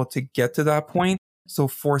people to get to that point. So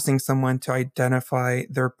forcing someone to identify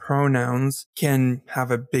their pronouns can have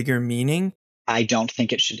a bigger meaning. I don't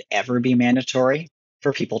think it should ever be mandatory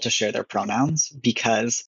for people to share their pronouns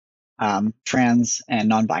because trans and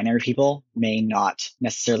non-binary people may not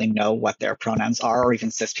necessarily know what their pronouns are, or even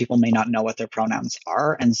cis people may not know what their pronouns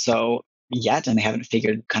are. And so yet, and they haven't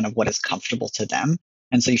figured kind of what is comfortable to them.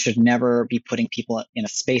 And so you should never be putting people in a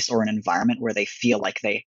space or an environment where they feel like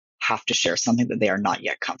they have to share something that they are not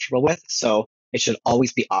yet comfortable with. So it should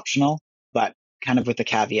always be optional, but kind of with the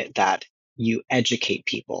caveat that you educate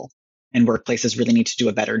people. And workplaces really need to do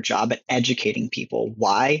a better job at educating people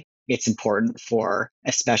why it's important for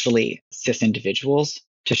especially cis individuals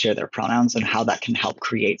to share their pronouns and how that can help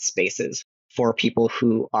create spaces for people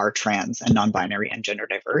who are trans and non-binary and gender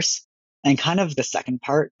diverse. And kind of the second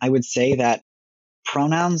part, I would say that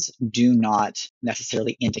pronouns do not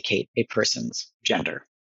necessarily indicate a person's gender.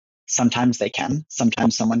 Sometimes they can.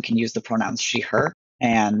 Sometimes someone can use the pronouns she, her,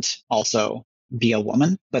 and also be a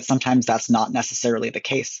woman, but sometimes that's not necessarily the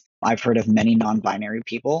case. I've heard of many non-binary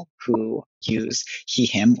people who use he,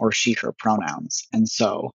 him, or she, her pronouns. And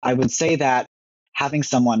so I would say that having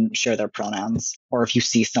someone share their pronouns, or if you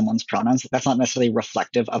see someone's pronouns, that's not necessarily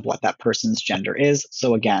reflective of what that person's gender is.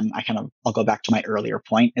 So again, I'll go back to my earlier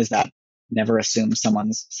point, is that never assume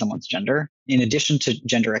someone's gender. In addition to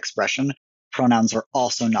gender expression, pronouns are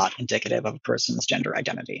also not indicative of a person's gender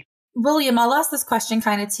identity. William, I'll ask this question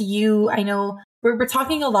kind of to you. I know we're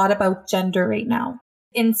talking a lot about gender right now.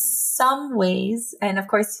 In some ways, and of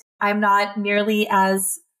course, I'm not nearly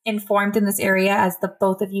as informed in this area as the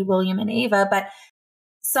both of you, William and Ava, but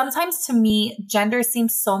sometimes to me, gender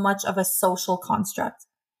seems so much of a social construct.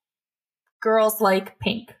 Girls like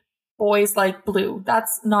pink, boys like blue.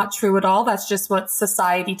 That's not true at all. That's just what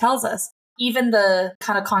society tells us. Even the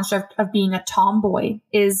kind of construct of being a tomboy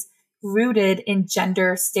is rooted in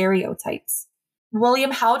gender stereotypes. William,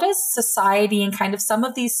 how does society and kind of some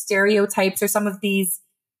of these stereotypes or some of these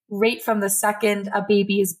right from the second a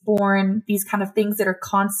baby is born, these kind of things that are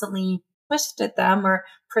constantly pushed at them or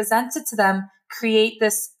presented to them create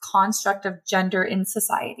this construct of gender in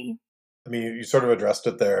society? I mean, you sort of addressed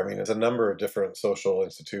it there. I mean, there's a number of different social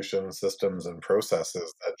institutions, systems, and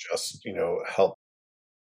processes that just, help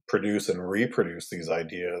produce and reproduce these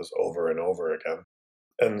ideas over and over again.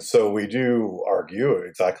 And so we do argue,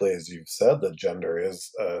 exactly as you've said, that gender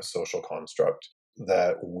is a social construct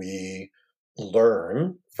that we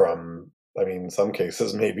learn from, in some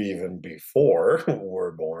cases, maybe even before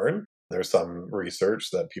we're born. There's some research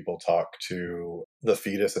that people talk to the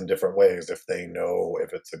fetus in different ways if they know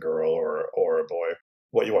if it's a girl or a boy.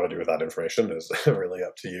 What you want to do with that information is really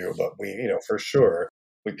up to you. But we, for sure,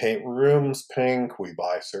 we paint rooms pink, we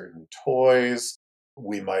buy certain toys,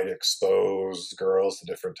 we might expose girls to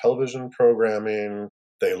different television programming.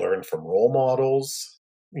 They learn from role models.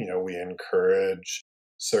 We encourage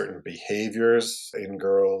certain behaviors in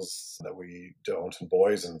girls that we don't in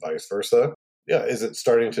boys and vice versa. Yeah, is it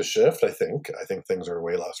starting to shift? I think things are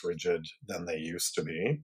way less rigid than they used to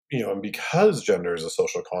be. And because gender is a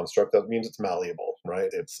social construct, that means it's malleable, right?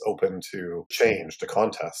 It's open to change, to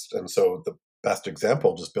contest. And so the best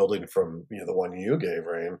example, just building from, the one you gave,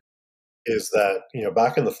 Rain, is that,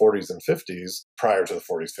 back in the 40s and 50s, prior to the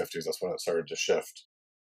 40s, 50s, that's when it started to shift.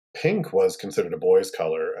 Pink was considered a boy's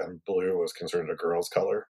color and blue was considered a girl's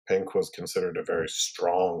color. Pink was considered a very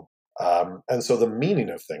strong. And so the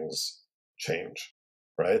meaning of things change,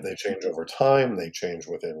 right? They change over time. They change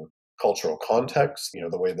within cultural context,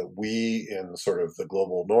 the way that we in sort of the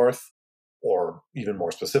global north, or even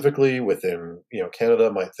more specifically within,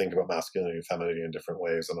 Canada, might think about masculinity and femininity in different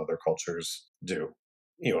ways than other cultures do.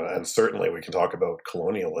 And certainly we can talk about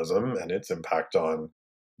colonialism and its impact on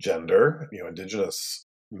gender.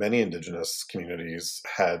 Many Indigenous communities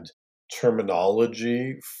had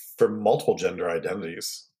terminology for multiple gender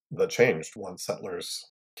identities that changed once settlers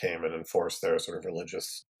came and enforced their sort of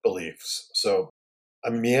religious beliefs. So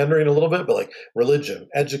I'm meandering a little bit, but like religion,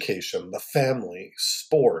 education, the family,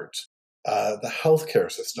 sport, the healthcare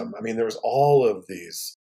system. There was all of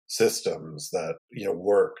these systems that,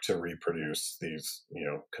 work to reproduce these,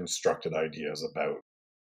 constructed ideas about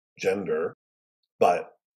gender.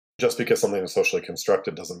 But just because something is socially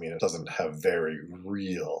constructed doesn't mean it doesn't have very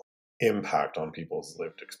real impact on people's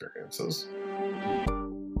lived experiences.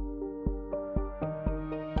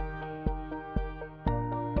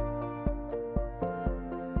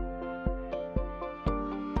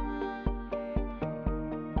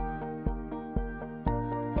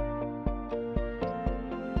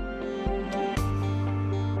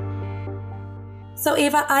 So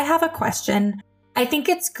Ava, I have a question. I think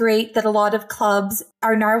it's great that a lot of clubs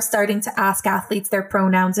are now starting to ask athletes their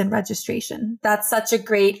pronouns in registration. That's such a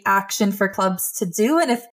great action for clubs to do.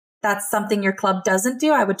 And if that's something your club doesn't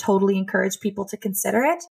do, I would totally encourage people to consider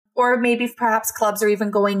it. Or maybe perhaps clubs are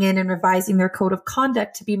even going in and revising their code of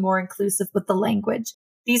conduct to be more inclusive with the language.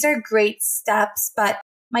 These are great steps. But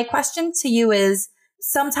my question to you is,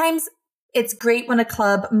 sometimes it's great when a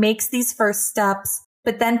club makes these first steps,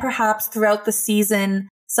 but then perhaps throughout the season,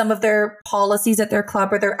 some of their policies at their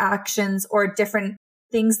club or their actions or different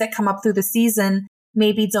things that come up through the season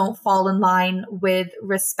maybe don't fall in line with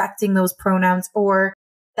respecting those pronouns or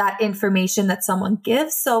that information that someone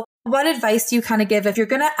gives. So what advice do you kind of give if you're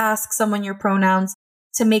going to ask someone your pronouns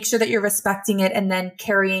to make sure that you're respecting it and then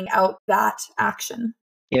carrying out that action?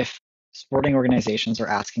 If sporting organizations are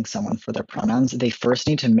asking someone for their pronouns, they first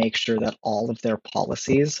need to make sure that all of their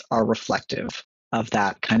policies are reflective of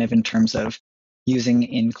that, kind of in terms of using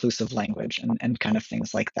inclusive language and kind of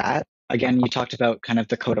things like that. Again, you talked about kind of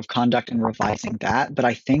the code of conduct and revising that. But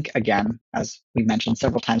I think, again, as we mentioned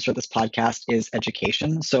several times through this podcast, is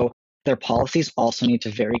education. So their policies also need to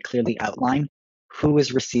very clearly outline who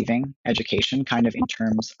is receiving education, kind of in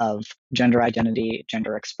terms of gender identity,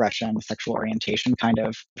 gender expression, sexual orientation, kind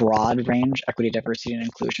of broad range equity, diversity, and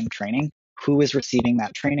inclusion training. Who is receiving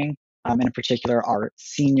that training? And in particular, are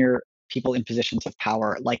senior people in positions of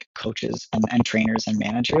power like coaches and trainers and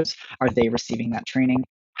managers, are they receiving that training?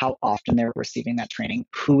 How often they're receiving that training?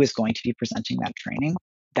 Who is going to be presenting that training?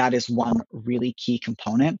 That is one really key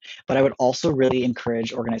component. But I would also really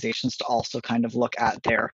encourage organizations to also kind of look at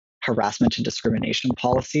their harassment and discrimination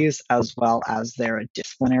policies as well as their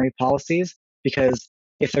disciplinary policies, because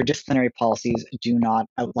if their disciplinary policies do not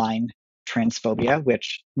outline transphobia,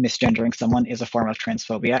 which misgendering someone is a form of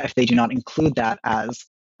transphobia, if they do not include that as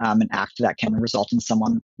an act that can result in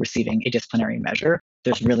someone receiving a disciplinary measure,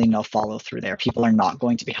 there's really no follow through there. People are not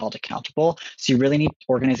going to be held accountable. So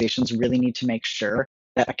organizations really need to make sure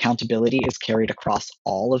that accountability is carried across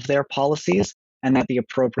all of their policies and that the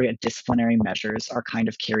appropriate disciplinary measures are kind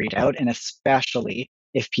of carried out. And especially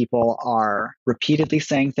if people are repeatedly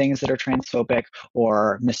saying things that are transphobic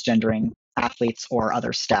or misgendering athletes or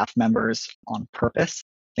other staff members on purpose,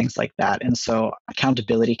 things like that. And so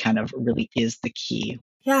accountability kind of really is the key.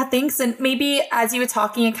 Yeah, thanks. And maybe as you were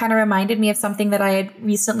talking, it kind of reminded me of something that I had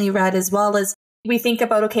recently read as well. As we think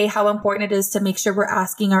about, okay, how important it is to make sure we're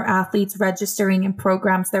asking our athletes registering in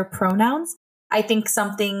programs their pronouns. I think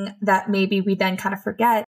something that maybe we then kind of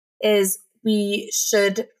forget is we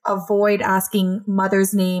should avoid asking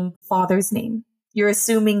mother's name, father's name. You're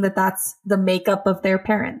assuming that that's the makeup of their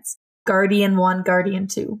parents. Guardian 1, guardian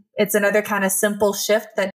 2. It's another kind of simple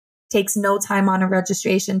shift that takes no time on a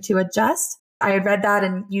registration to adjust. I had read that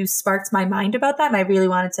and you sparked my mind about that. And I really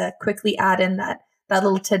wanted to quickly add in that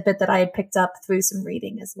little tidbit that I had picked up through some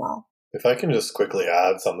reading as well. If I can just quickly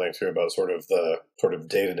add something too about the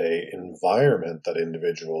day-to-day environment that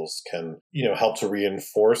individuals can, help to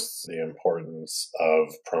reinforce the importance of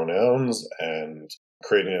pronouns and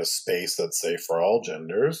creating a space that's safe for all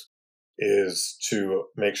genders, is to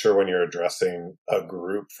make sure when you're addressing a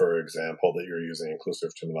group, for example, that you're using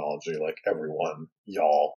inclusive terminology like everyone,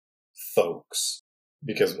 y'all, folks,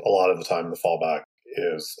 because a lot of the time the fallback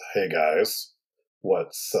is, hey guys,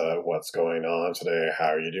 what's going on today? How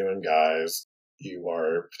are you doing, guys? You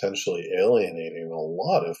are potentially alienating a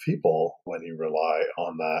lot of people when you rely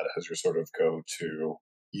on that as your sort of go-to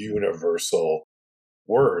universal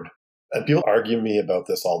word. And people argue me about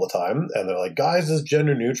this all the time, and they're like, guys is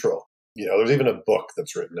gender neutral. There's even a book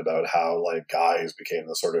that's written about how like guys became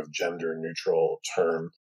the sort of gender neutral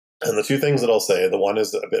term. And the two things that I'll say, the one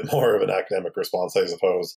is a bit more of an academic response, I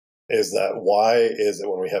suppose, is that why is it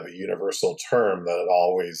when we have a universal term that it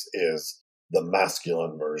always is the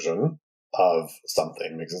masculine version of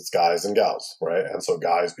something, because it's guys and gals, right? And so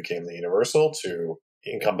guys became the universal to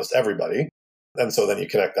encompass everybody. And so then you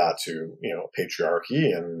connect that to,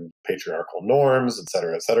 patriarchy and patriarchal norms, et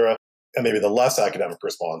cetera, et cetera. And maybe the less academic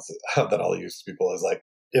response that I'll use to people is like,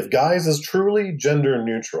 if guys is truly gender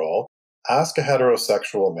neutral, ask a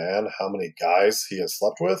heterosexual man how many guys he has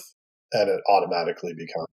slept with, and it automatically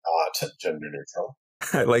becomes not gender neutral.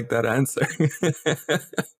 I like that answer.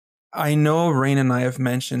 I know Rain and I have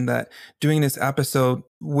mentioned that doing this episode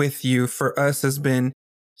with you for us has been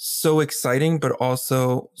so exciting, but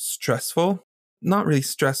also stressful. Not really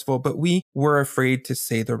stressful, but we were afraid to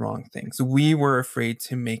say the wrong things. We were afraid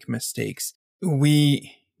to make mistakes.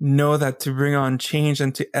 We know that to bring on change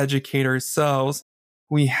and to educate ourselves,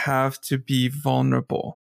 we have to be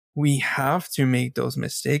vulnerable. We have to make those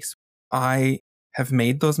mistakes. I have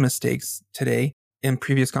made those mistakes today in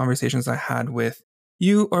previous conversations I had with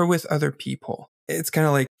you or with other people. It's kind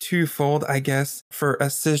of like twofold, I guess. For a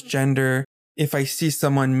cisgender, if I see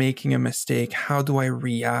someone making a mistake, how do I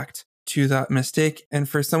react to that mistake? And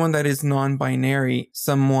for someone that is non-binary,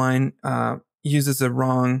 someone uses the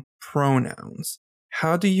wrong pronouns.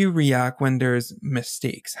 How do you react when there's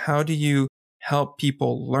mistakes? How do you help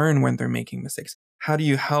people learn when they're making mistakes? How do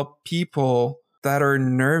you help people that are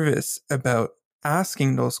nervous about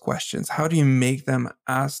asking those questions? How do you make them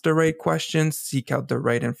ask the right questions, seek out the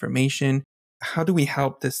right information? How do we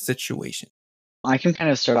help this situation? I can kind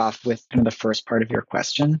of start off with kind of the first part of your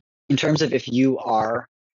question. In terms of if you are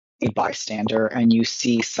a bystander and you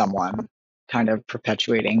see someone kind of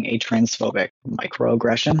perpetuating a transphobic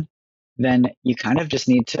microaggression, then you kind of just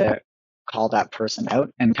need to call that person out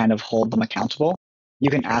and kind of hold them accountable. You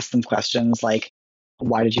can ask them questions like,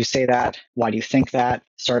 why did you say that? Why do you think that?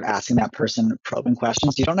 Start asking that person probing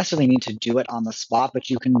questions. You don't necessarily need to do it on the spot, but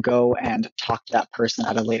you can go and talk to that person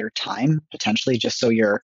at a later time, potentially, just so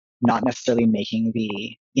you're not necessarily making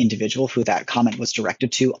the individual who that comment was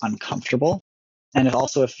directed to uncomfortable. And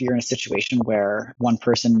if you're in a situation where one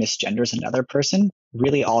person misgenders another person,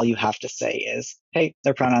 really all you have to say is, hey,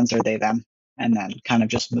 their pronouns are they, them, and then kind of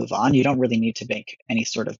just move on. You don't really need to make any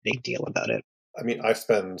sort of big deal about it. I mean, I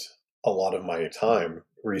spend a lot of my time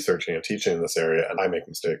researching and teaching in this area, and I make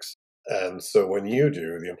mistakes. And so when you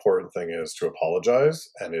do, the important thing is to apologize,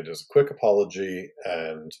 and it is a quick apology,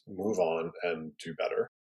 and move on and do better.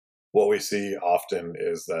 What we see often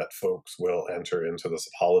is that folks will enter into this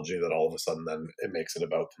apology that all of a sudden then it makes it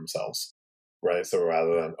about themselves, right? So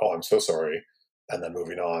rather than, oh, I'm so sorry, and then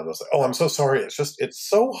moving on, it's like, oh, I'm so sorry. It's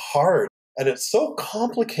so hard and it's so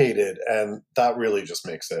complicated. And that really just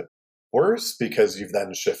makes it worse because you've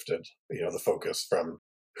then shifted, the focus from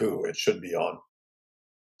who it should be on.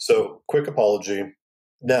 So quick apology.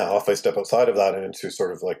 Now, if I step outside of that and into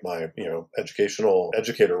sort of like my, educational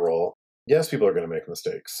educator role, yes, people are going to make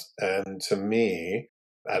mistakes. And to me,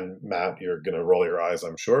 and Matt, you're going to roll your eyes,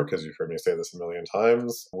 I'm sure, because you've heard me say this a million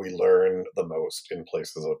times, we learn the most in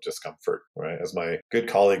places of discomfort, right? As my good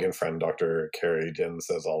colleague and friend, Dr. Carrie Din,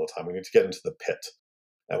 says all the time, we need to get into the pit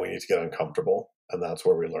and we need to get uncomfortable. And that's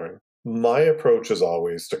where we learn. My approach is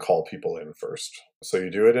always to call people in first. So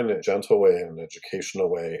you do it in a gentle way, in an educational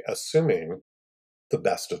way, assuming the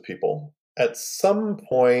best of people. At some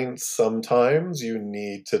point, sometimes you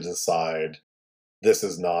need to decide this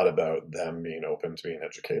is not about them being open to being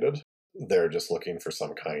educated. They're just looking for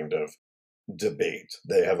some kind of debate.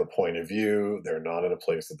 They have a point of view. They're not in a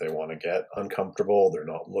place that they want to get uncomfortable. They're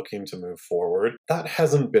not looking to move forward. That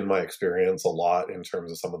hasn't been my experience a lot in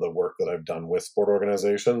terms of some of the work that I've done with sport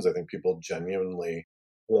organizations. I think people genuinely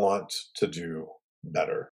want to do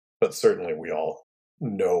better. But certainly we all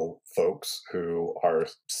know folks who are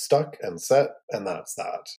stuck and set, and that's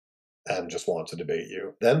that, and just want to debate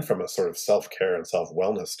you. Then from a sort of self-care and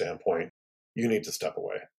self-wellness standpoint, you need to step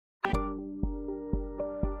away.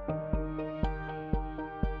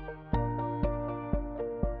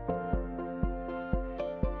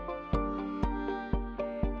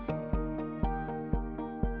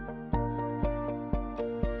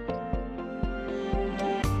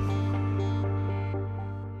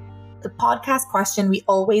 The podcast question we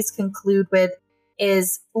always conclude with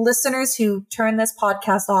is listeners who turn this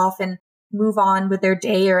podcast off and move on with their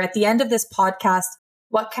day, or at the end of this podcast,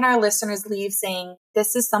 what can our listeners leave saying,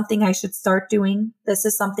 this is something I should start doing, this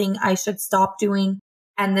is something I should stop doing,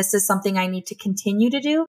 and this is something I need to continue to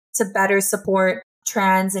do to better support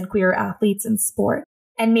trans and queer athletes in sport?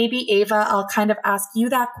 And maybe, Eva, I'll kind of ask you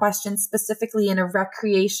that question specifically in a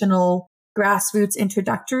recreational grassroots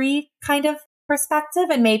introductory kind of perspective.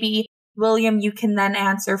 And maybe, William, you can then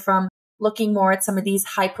answer from looking more at some of these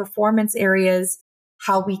high performance areas,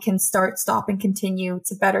 how we can start, stop, and continue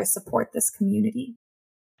to better support this community.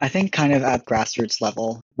 I think kind of at grassroots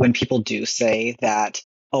level, when people do say that,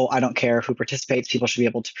 oh, I don't care who participates, people should be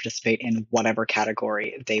able to participate in whatever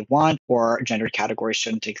category they want, or gendered categories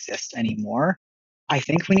shouldn't exist anymore, I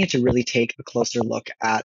think we need to really take a closer look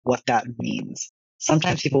at what that means.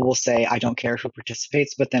 Sometimes people will say, I don't care who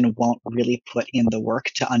participates, but then won't really put in the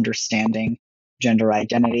work to understanding gender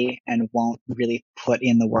identity and won't really put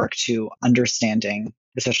in the work to understanding,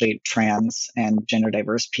 especially trans and gender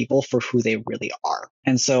diverse people, for who they really are.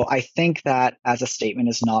 And so I think that as a statement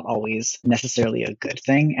is not always necessarily a good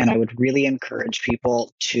thing. And I would really encourage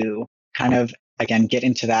people to kind of, again, get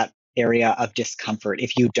into that area of discomfort.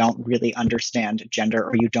 If you don't really understand gender,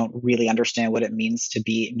 or you don't really understand what it means to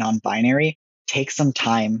be non-binary, take some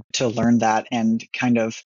time to learn that. And kind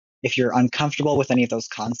of, if you're uncomfortable with any of those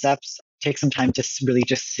concepts, take some time to really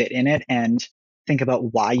just sit in it and think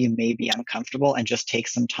about why you may be uncomfortable, and just take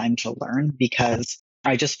some time to learn. Because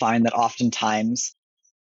I just find that oftentimes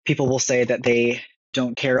people will say that they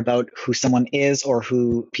don't care about who someone is or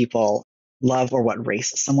who people love or what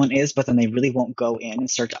race someone is, but then they really won't go in and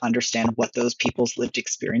start to understand what those people's lived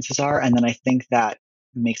experiences are. And then I think that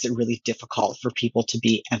makes it really difficult for people to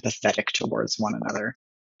be empathetic towards one another.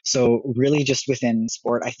 So really just within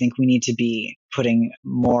sport, I think we need to be putting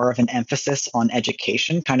more of an emphasis on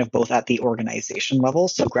education, kind of both at the organization level.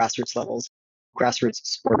 So grassroots levels, grassroots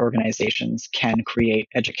sport organizations can create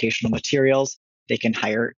educational materials. They can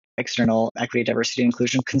hire external equity, diversity, and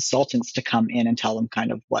inclusion consultants to come in and tell them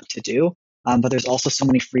kind of what to do. But there's also so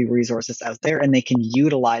many free resources out there, and they can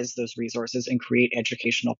utilize those resources and create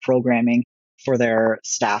educational programming for their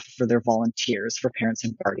staff, for their volunteers, for parents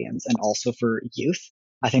and guardians, and also for youth.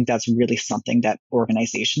 I think that's really something that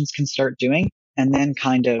organizations can start doing. And then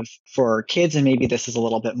kind of for kids, and maybe this is a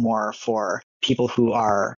little bit more for people who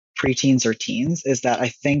are preteens or teens, is that I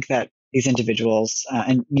think that these individuals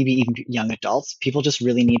and maybe even young adults, people just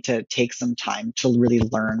really need to take some time to really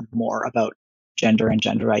learn more about gender and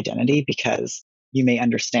gender identity, because you may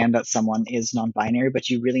understand that someone is non-binary, but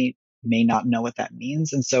you really may not know what that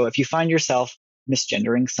means. And so if you find yourself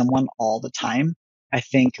misgendering someone all the time, I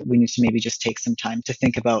think we need to maybe just take some time to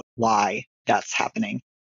think about why that's happening.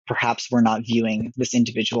 Perhaps we're not viewing this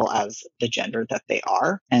individual as the gender that they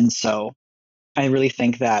are. And so I really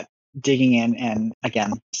think that digging in and,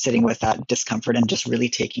 again, sitting with that discomfort and just really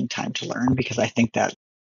taking time to learn, because I think that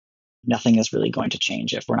nothing is really going to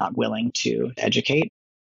change if we're not willing to educate.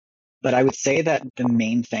 But I would say that the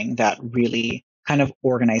main thing that really kind of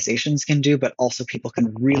organizations can do, but also people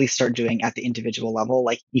can really start doing at the individual level,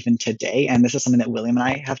 like even today, and this is something that William and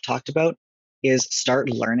I have talked about, is start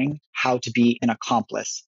learning how to be an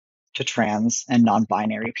accomplice to trans and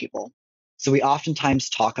non-binary people. So we oftentimes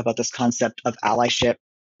talk about this concept of allyship,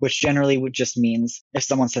 which generally would just means if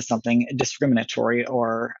someone says something discriminatory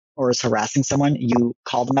or is harassing someone, you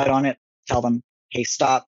call them out on it, tell them, hey,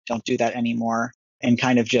 stop, don't do that anymore, and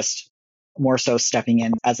kind of just more so stepping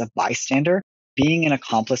in as a bystander. Being an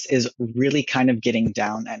accomplice is really kind of getting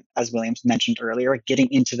down, and as Williams mentioned earlier, getting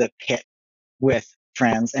into the pit with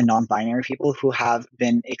trans and non-binary people who have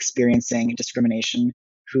been experiencing discrimination,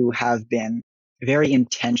 who have been very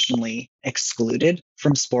intentionally excluded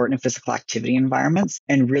from sport and physical activity environments,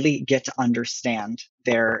 and really get to understand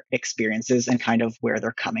their experiences and kind of where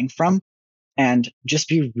they're coming from, and just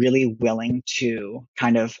be really willing to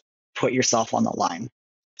kind of put yourself on the line.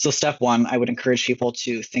 So step one, I would encourage people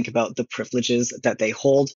to think about the privileges that they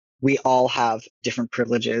hold. We all have different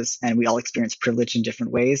privileges and we all experience privilege in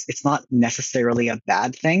different ways. It's not necessarily a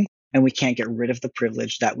bad thing, and we can't get rid of the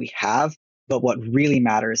privilege that we have. But what really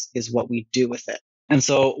matters is what we do with it. And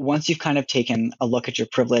so once you've kind of taken a look at your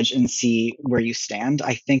privilege and see where you stand,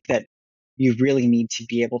 I think that you really need to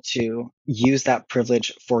be able to use that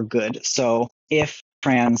privilege for good. So if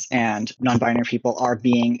trans and non-binary people are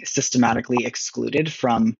being systematically excluded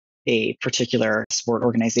from a particular sport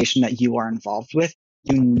organization that you are involved with,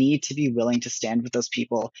 you need to be willing to stand with those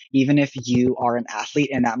people, even if you are an athlete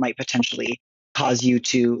and that might potentially cause you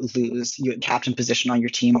to lose your captain position on your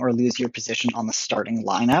team or lose your position on the starting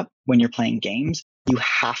lineup when you're playing games. You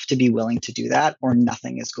have to be willing to do that or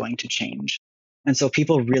nothing is going to change. And so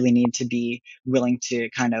people really need to be willing to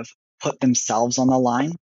kind of put themselves on the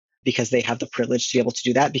line because they have the privilege to be able to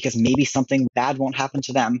do that, because maybe something bad won't happen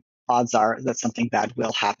to them. Odds are that something bad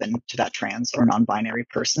will happen to that trans or non-binary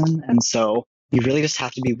person. And so you really just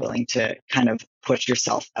have to be willing to kind of put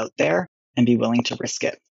yourself out there and be willing to risk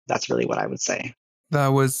it. That's really what I would say. That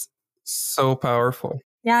was so powerful.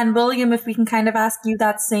 Yeah, and William, if we can kind of ask you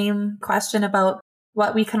that same question about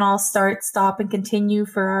what we can all start, stop, and continue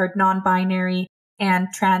for our non-binary and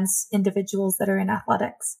trans individuals that are in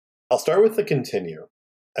athletics. I'll start with the continue.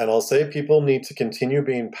 And I'll say people need to continue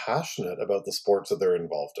being passionate about the sports that they're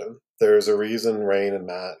involved in. There's a reason, Rain and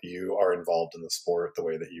Matt, you are involved in the sport the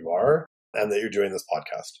way that you are and that you're doing this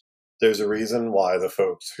podcast. There's a reason why the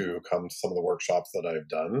folks who come to some of the workshops that I've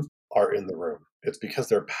done are in the room. It's because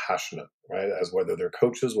they're passionate, right? As whether they're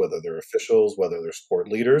coaches, whether they're officials, whether they're sport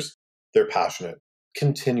leaders, they're passionate.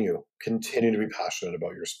 Continue to be passionate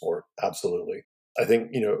about your sport. Absolutely. I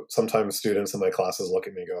think, sometimes students in my classes look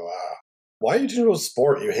at me and go, why are you doing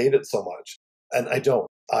sport? You hate it so much. And I don't.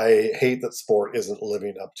 I hate that sport isn't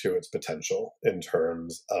living up to its potential in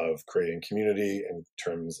terms of creating community, in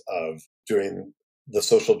terms of doing the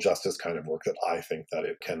social justice kind of work that I think that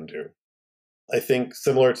it can do. I think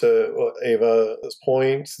similar to Eva's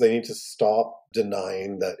point, they need to stop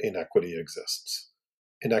denying that inequity exists.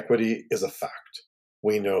 Inequity is a fact.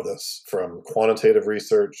 We know this from quantitative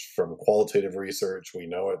research, from qualitative research. We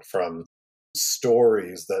know it from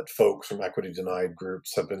stories that folks from equity denied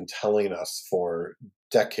groups have been telling us for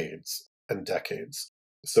decades and decades.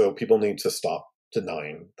 So people need to stop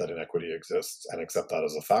denying that inequity exists and accept that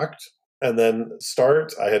as a fact. And then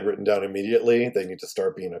I had written down immediately, they need to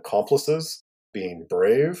start being accomplices, being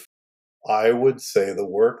brave. I would say the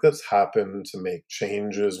work that's happened to make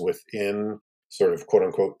changes within sort of quote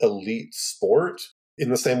unquote elite sport, in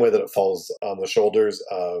the same way that it falls on the shoulders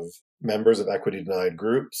of members of equity denied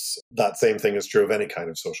groups, that same thing is true of any kind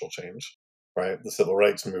of social change, right? The civil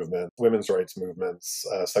rights movement, women's rights movements,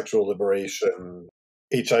 sexual liberation,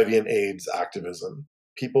 HIV and AIDS activism.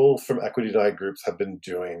 People from equity denied groups have been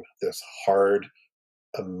doing this hard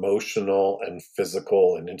emotional and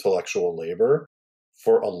physical and intellectual labor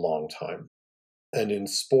for a long time. And in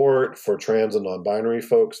sport, for trans and non-binary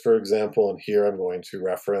folks, for example, and here I'm going to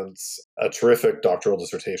reference a terrific doctoral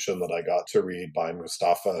dissertation that I got to read by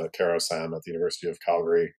Mustafa Karasam at the University of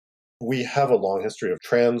Calgary. We have a long history of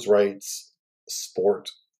trans rights sport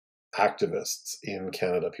activists in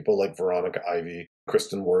Canada, people like Veronica Ivy,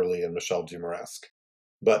 Kristen Worley, and Michelle Dumaresque.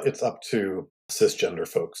 But it's up to cisgender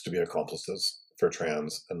folks to be accomplices for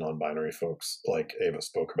trans and non-binary folks, like Eva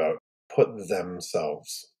spoke about, put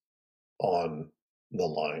themselves on the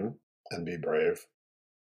line and be brave.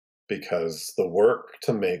 Because the work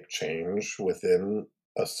to make change within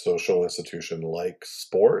a social institution like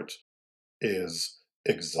sport is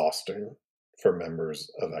exhausting for members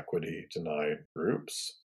of equity denied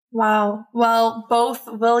groups. Wow. Well, both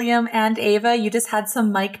William and Eva, you just had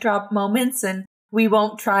some mic drop moments, and we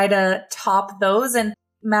won't try to top those. And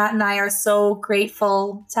Matt and I are so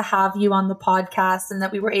grateful to have you on the podcast and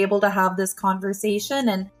that we were able to have this conversation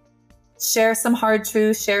and share some hard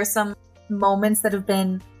truths, share some moments that have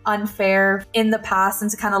been unfair in the past,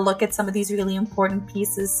 and to kind of look at some of these really important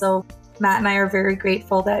pieces. So Matt and I are very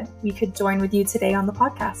grateful that we could join with you today on the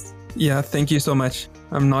podcast. Yeah, thank you so much.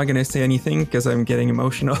 I'm not going to say anything because I'm getting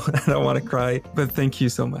emotional. I don't want to cry, but thank you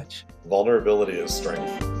so much. Vulnerability is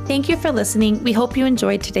strength. Thank you for listening. We hope you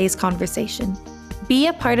enjoyed today's conversation. Be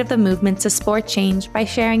a part of the movement to sport change by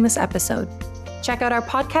sharing this episode. Check out our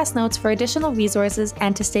podcast notes for additional resources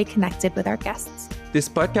and to stay connected with our guests. This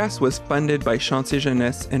podcast was funded by Chantier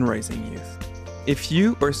Jeunesse and Rising Youth. If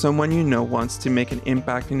you or someone you know wants to make an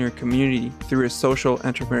impact in your community through a social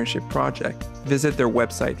entrepreneurship project, visit their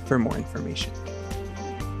website for more information.